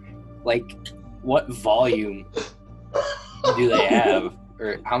 Like, what volume do they have?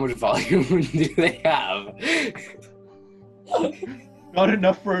 Or how much volume do they have? Not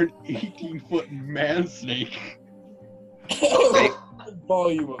enough for an 18-foot man snake. Right. The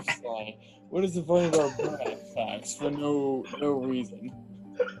volume of Sly. What is the volume of our burlap sacks for no reason?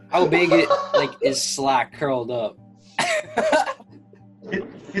 How big is Slack curled up?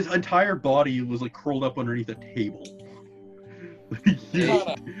 His entire body was like curled up underneath a table.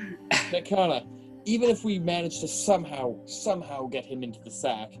 Nakana, even if we manage to somehow get him into the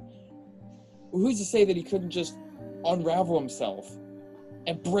sack, who's to say that he couldn't just unravel himself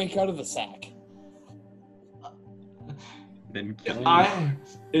and break out of the sack? Then kill him.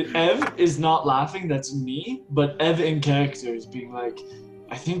 Ev is not laughing, that's me, but Ev in character is being like,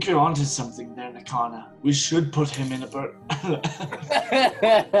 I think you're onto something there, Nakana. We should put him in a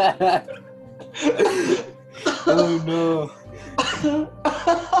Oh no.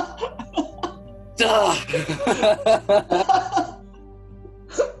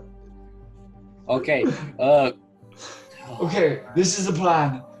 Okay. Okay, this is the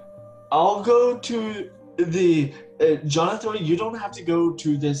plan. I'll go to the Jonathan. You don't have to go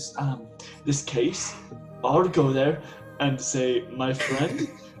to this this case. I'll go there and say my friend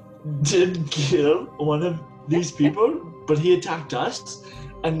did kill one of these people, but he attacked us.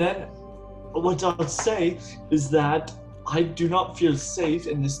 And then what I'll say is that I do not feel safe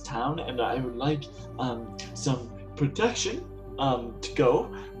in this town, and I would like some protection to go.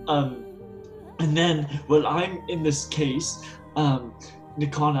 And then, while I'm in this case,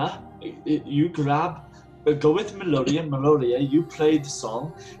 Nikana, you go with Melodia. Melodia, you play the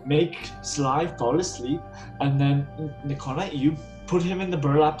song, make Sly fall asleep, and then Nikana, you put him in the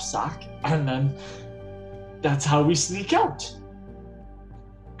burlap sack, and then that's how we sneak out.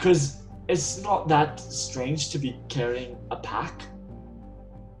 Because it's not that strange to be carrying a pack,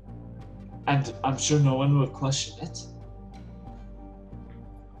 and I'm sure no one will question it.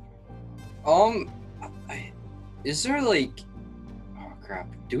 Is there like, oh crap,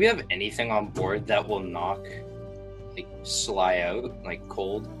 do we have anything on board that will knock like Sly out, like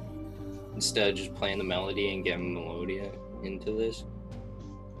cold, instead of just playing the melody and getting Melodia into this?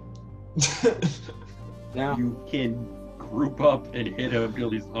 No. You can group up and hit him until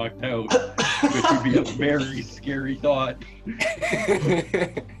he's knocked out, which would be a very scary thought.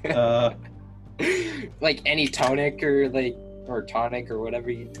 Like any tonic or tonic or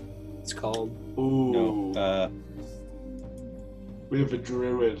whatever it's called. Ooh. No, we have a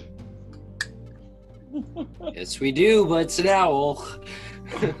druid. Yes, we do, but it's an owl.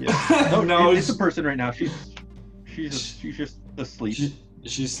 yeah. No, No, it's a person right now. She's just asleep. She's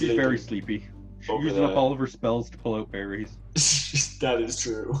She's very sleepy. She's Over using up there. all of her spells to pull out berries. That is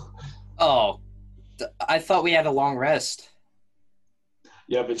true. Oh, I thought we had a long rest.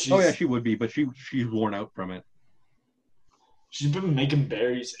 Yeah, but she's Oh yeah, she would be, but she's worn out from it. she's been making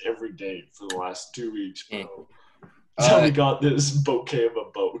berries every day for the last 2 weeks, bro. Yeah. Until we got this bouquet of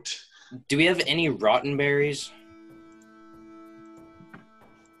a boat. Do we have any rotten berries?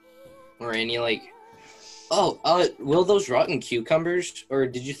 Or any like... Oh, will those rotten cucumbers? Or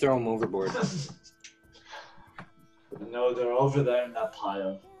did you throw them overboard? No, they're over there in that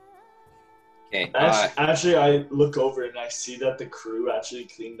pile. Okay, Actually, I look over and I see that the crew actually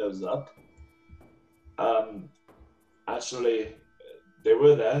cleaned those up. Actually, they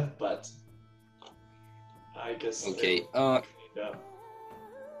were there, but I guess. okay, Yeah.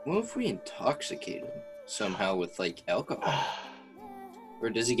 what if we intoxicate him somehow with like alcohol? Or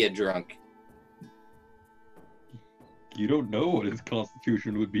does he get drunk? You don't know what his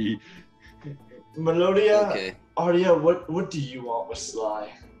constitution would be. Melodia, Okay. Arya, what do you want with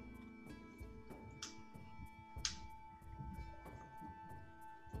Sly?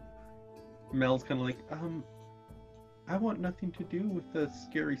 Mel's kind of like, I want nothing to do with the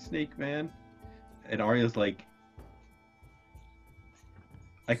scary snake man. And Arya's like,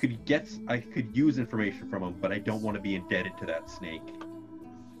 I could use information from him, but I don't want to be indebted to that snake.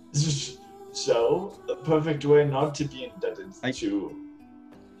 So, the perfect way not to be indebted to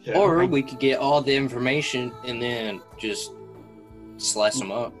him. Or we could get all the information and then just slice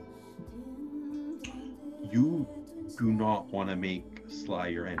him up. You do not want to make Sly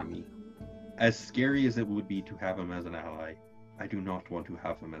your enemy. As scary as it would be to have him as an ally, I do not want to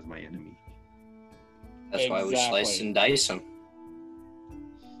have him as my enemy. That's why we slice and dice him.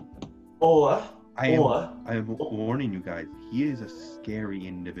 Or I am warning you guys, he is a scary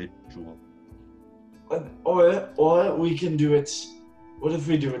individual. Or we can do it. What if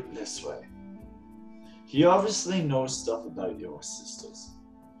we do it this way? He obviously knows stuff about your sisters.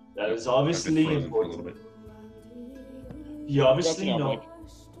 That is obviously I've been frozen for a important. little bit. He obviously Dropping knows. out,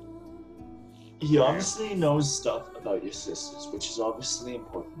 He obviously knows stuff about your sisters, which is obviously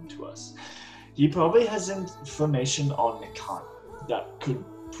important to us. He probably has information on Nikana that could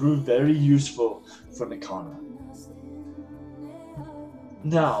prove very useful for Nikana.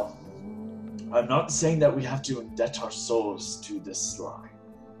 Now, I'm not saying that we have to indebt our souls to this Sly.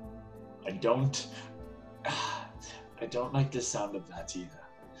 I don't like the sound of that either.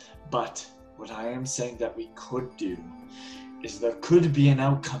 But what I am saying that we could do is there could be an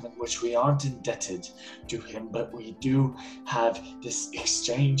outcome in which we aren't indebted to him, but we do have this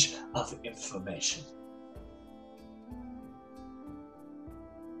exchange of information.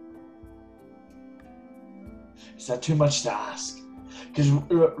 Is that too much to ask? Because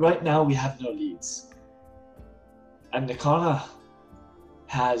right now we have no leads. And Nikana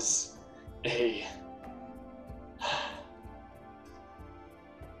has a...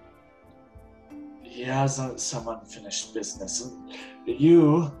 He has some unfinished business. And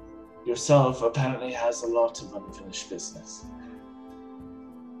you, yourself, apparently has a lot of unfinished business.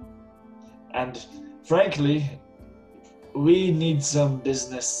 And frankly, we need some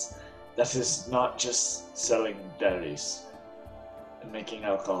business that is not just selling berries and making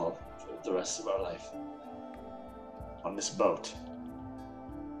alcohol for the rest of our life on this boat.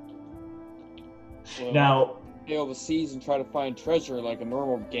 Well, Now, sail the seas and try to find treasure like a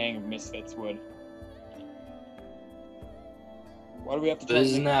normal gang of misfits would. Why do we have to? But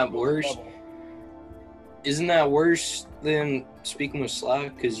isn't that worse? Isn't that worse than speaking with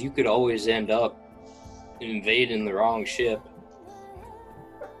Slav? Because you could always end up invading the wrong ship.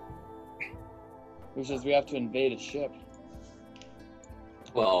 Who says we have to invade a ship?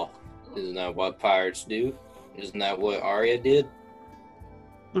 Well, isn't that what pirates do? Isn't that what Arya did?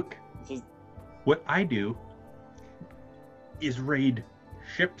 Look, This is what I do is raid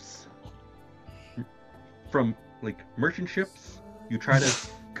ships from like merchant ships. You try to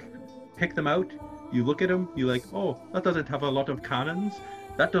pick them out. You look at them. You like, oh, that doesn't have a lot of cannons.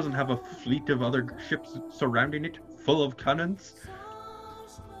 That doesn't have a fleet of other ships surrounding it full of cannons.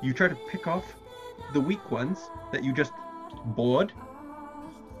 You try to pick off the weak ones that you just board.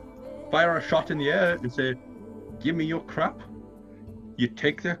 Fire a shot in the air and say, give me your crap. You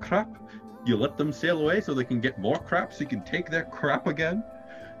take their crap. You let them sail away so they can get more crap so you can take their crap again.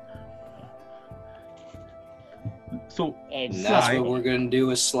 So, And eggs. that's Sly. what we're gonna do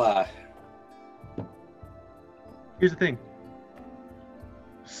with Sly. here's the thing.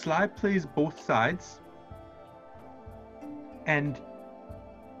 Sly plays both sides. And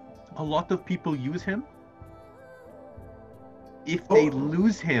a lot of people use him. If they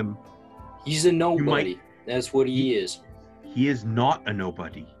lose him, He's a nobody. That's what he is. he is not a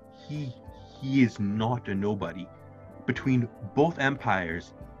nobody. He is not a nobody. Between both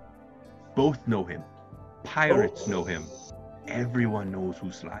empires, both know him. Pirates know him. Everyone knows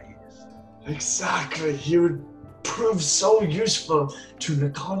who Sly is. exactly. He would prove so useful to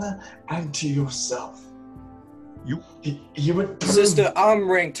Nikana and to yourself. You He would prove... Sister, I'm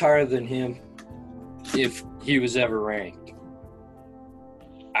ranked higher than him. If he was ever ranked,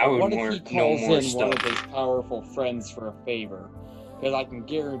 I would What if he want no calls more in one of stuff. his powerful friends for a favor? Because I can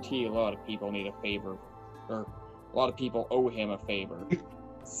guarantee a lot of people need a favor, or a lot of people owe him a favor.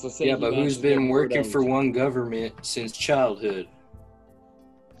 So say Yeah, he but who's manages to get been word working out. for one government since childhood?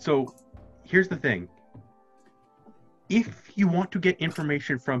 So, here's the thing. If you want to get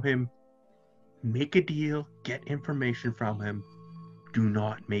information from him, make a deal, get information from him. Do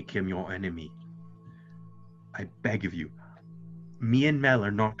not make him your enemy. I beg of you. Me and Mel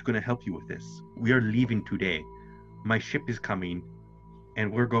are not going to help you with this. We are leaving today. My ship is coming,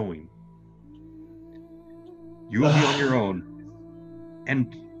 and we're going. You'll be on your own.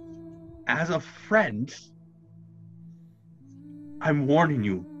 And as a friend, I'm warning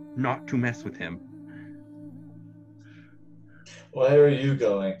you not to mess with him. Where are you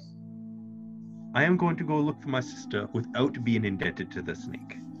going? I am going to go look for my sister without being indebted to the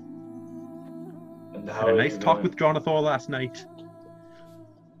snake. And how Had a are nice you talk going? with Jonathor last night.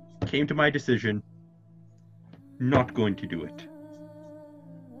 Came to my decision. Not going to do it.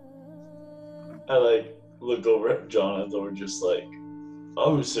 I look over at Jonathan, just like,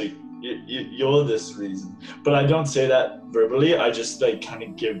 oh, so you're this reason. But I don't say that verbally. I just kind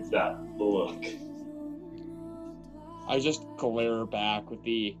of give that look. I just glare back with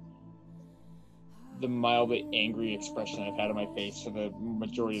the mildly angry expression I've had on my face for the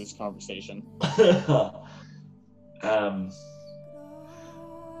majority of this conversation.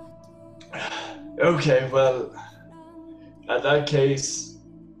 Okay, well, in that case,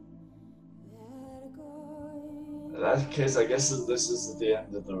 I guess this is the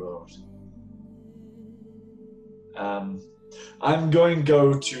end of the road. I'm going to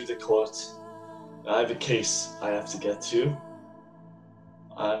go to the court. I have a case I have to get to,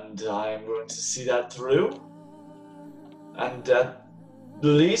 and I'm going to see that through. And at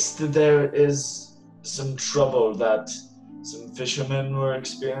least there is some trouble that some fishermen were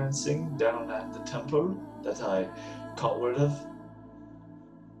experiencing down at the temple that I caught word of.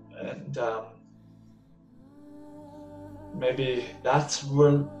 And maybe that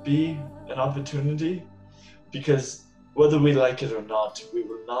will be an opportunity, because whether we like it or not, we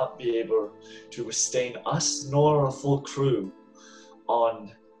will not be able to sustain us nor a full crew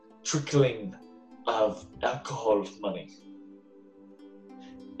on trickling of alcohol money.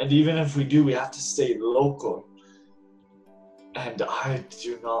 And even if we do, we have to stay local. And I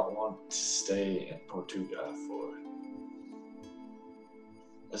do not want to stay in Portugal for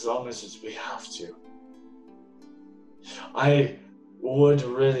as long as we have to. I would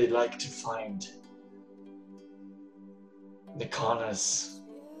really like to find Nikana's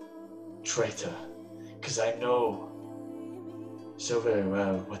traitor, because I know so very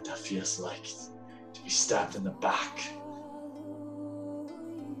well what that feels like, to be stabbed in the back.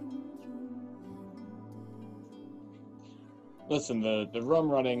 Listen, the rum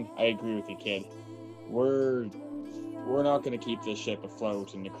running, I agree with you, kid. We're not going to keep this ship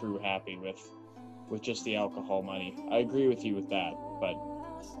afloat and the crew happy with just the alcohol money. I agree with you with that, but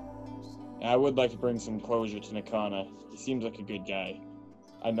I would like to bring some closure to Nikana. He seems like a good guy.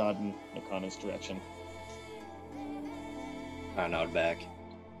 I nod in Nikana's direction. I nod back.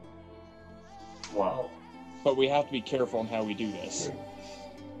 Wow. But we have to be careful in how we do this.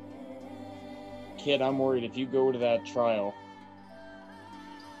 Kid, I'm worried if you go to that trial,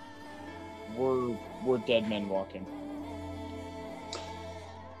 we're dead men walking.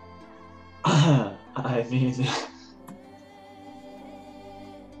 I mean,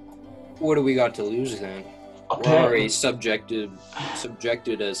 What do we got to lose then? We're already subjected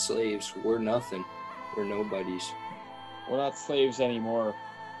as slaves. We're nothing. We're nobodies. We're not slaves anymore.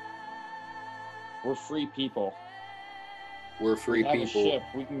 We're free people. We're free We have people. a ship.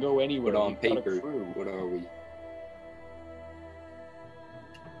 We can go anywhere. But on We've got a paper, crew. what are we?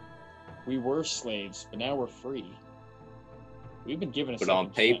 We were slaves, but now we're free. We've been given a But on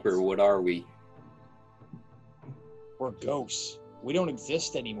second paper, chance. what are we? We're ghosts. We don't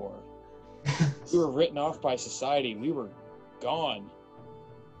exist anymore. We were written off by society. We were gone.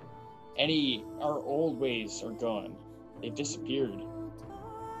 Our old ways are gone. They've disappeared.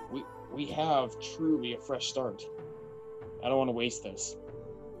 We have truly a fresh start. I don't want to waste this.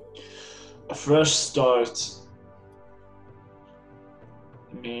 a fresh start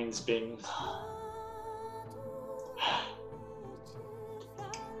means doing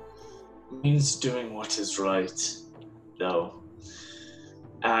what is right, though.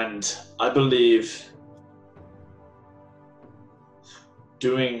 And I believe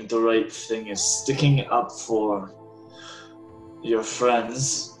doing the right thing is sticking up for your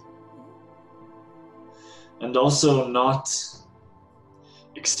friends and also not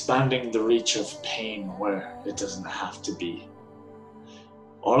expanding the reach of pain where it doesn't have to be.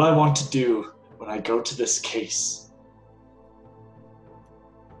 All I want to do when I go to this case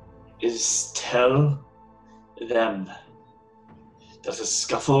is tell them that a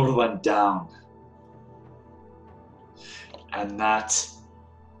scuffle went down and that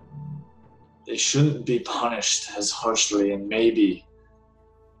they shouldn't be punished as harshly, and maybe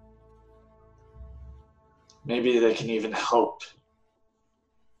they can even help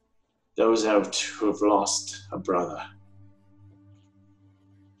those out who have lost a brother.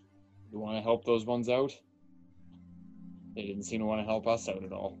 You want to help those ones out? They didn't seem to want to help us out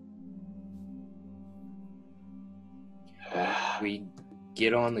at all. We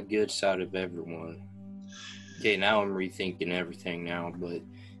get on the good side of everyone. Okay, now I'm rethinking everything now, but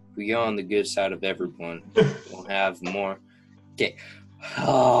if we get on the good side of everyone, we'll have more. Okay.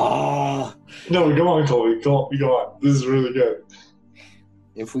 No, go on, Colby. Go on. This is really good.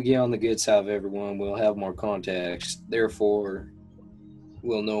 If we get on the good side of everyone, we'll have more contacts. Therefore,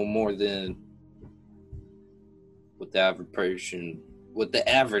 we'll know more than what the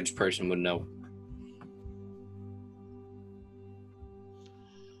average person would know.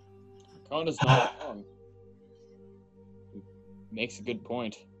 Connor's not wrong. He makes a good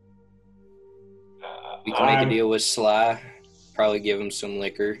point. We can make a deal with Sly. Probably give him some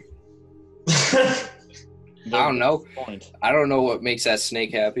liquor. I don't know. Point. I don't know what makes that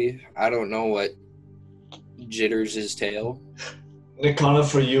snake happy. I don't know what jitters his tail. Nikana,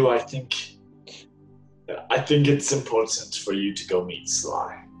 for you, I think it's important for you to go meet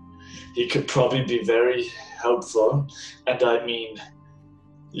Sly. He could probably be very helpful, and I mean,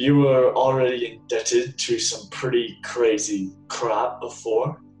 you were already indebted to some pretty crazy crap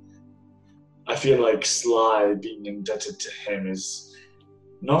before. I feel like Sly being indebted to him is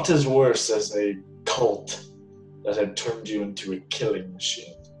not as worse as a cult that had turned you into a killing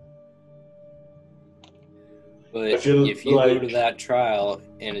machine. But I feel if you like- go to that trial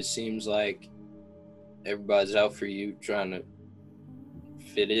and it seems like everybody's out for you trying to,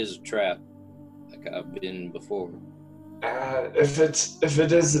 if it is a trap, like I've been before. If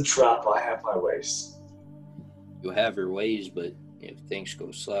it is a trap, I have my ways. you'll have your ways, but if things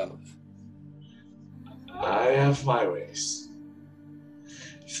go south, I have my ways.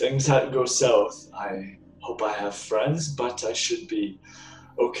 If things go south, I hope I have friends, but I should be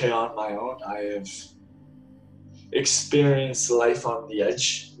okay on my own. I have experienced life on the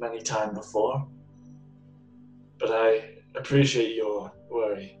edge many times before, but I appreciate your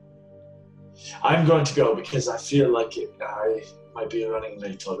worry. I'm going to go because I feel like I might be running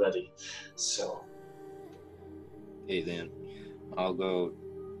late already. So, okay, then I'll go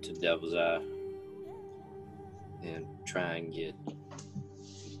to Devil's Eye and try and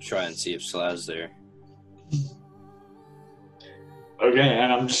see if Slaz's there. okay,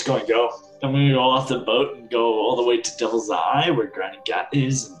 and I'm just going to go. I'm going to go off the boat and go all the way to Devil's Eye, where Granny Gat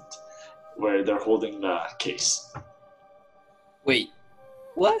is, and where they're holding the case. Wait,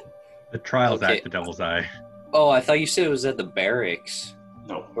 what? The trial's Okay. at the Devil's Eye. Oh, I thought you said it was at the barracks.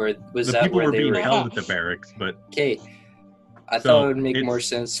 No. Or was The that people where were they being were? held at the barracks, but Okay, I So, thought it would make it's- more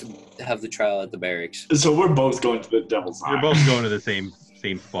sense to have the trial at the barracks. So we're both going to the Devil's Eye. you're both going to the same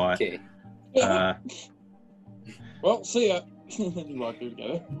spot. Okay, Uh, Well, see ya. You walk through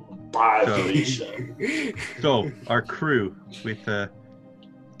together. Bye, So- Felicia. so our crew, with a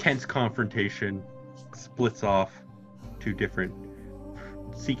tense confrontation, splits off to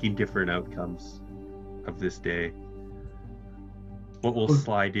seeking different outcomes of this day. What will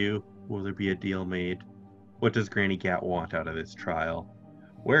Sly do? Will there be a deal made? What does Granny Gat want out of this trial?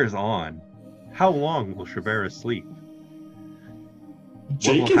 Where's On? How long will Shavera sleep? What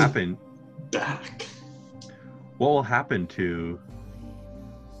Jake will is happen? back. What will happen to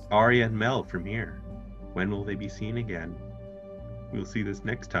Arya and Mel from here? When will they be seen again? We'll see this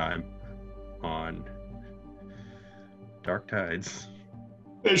next time on Dark Tides.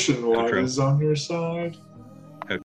 Nationwide Outro. is on your side.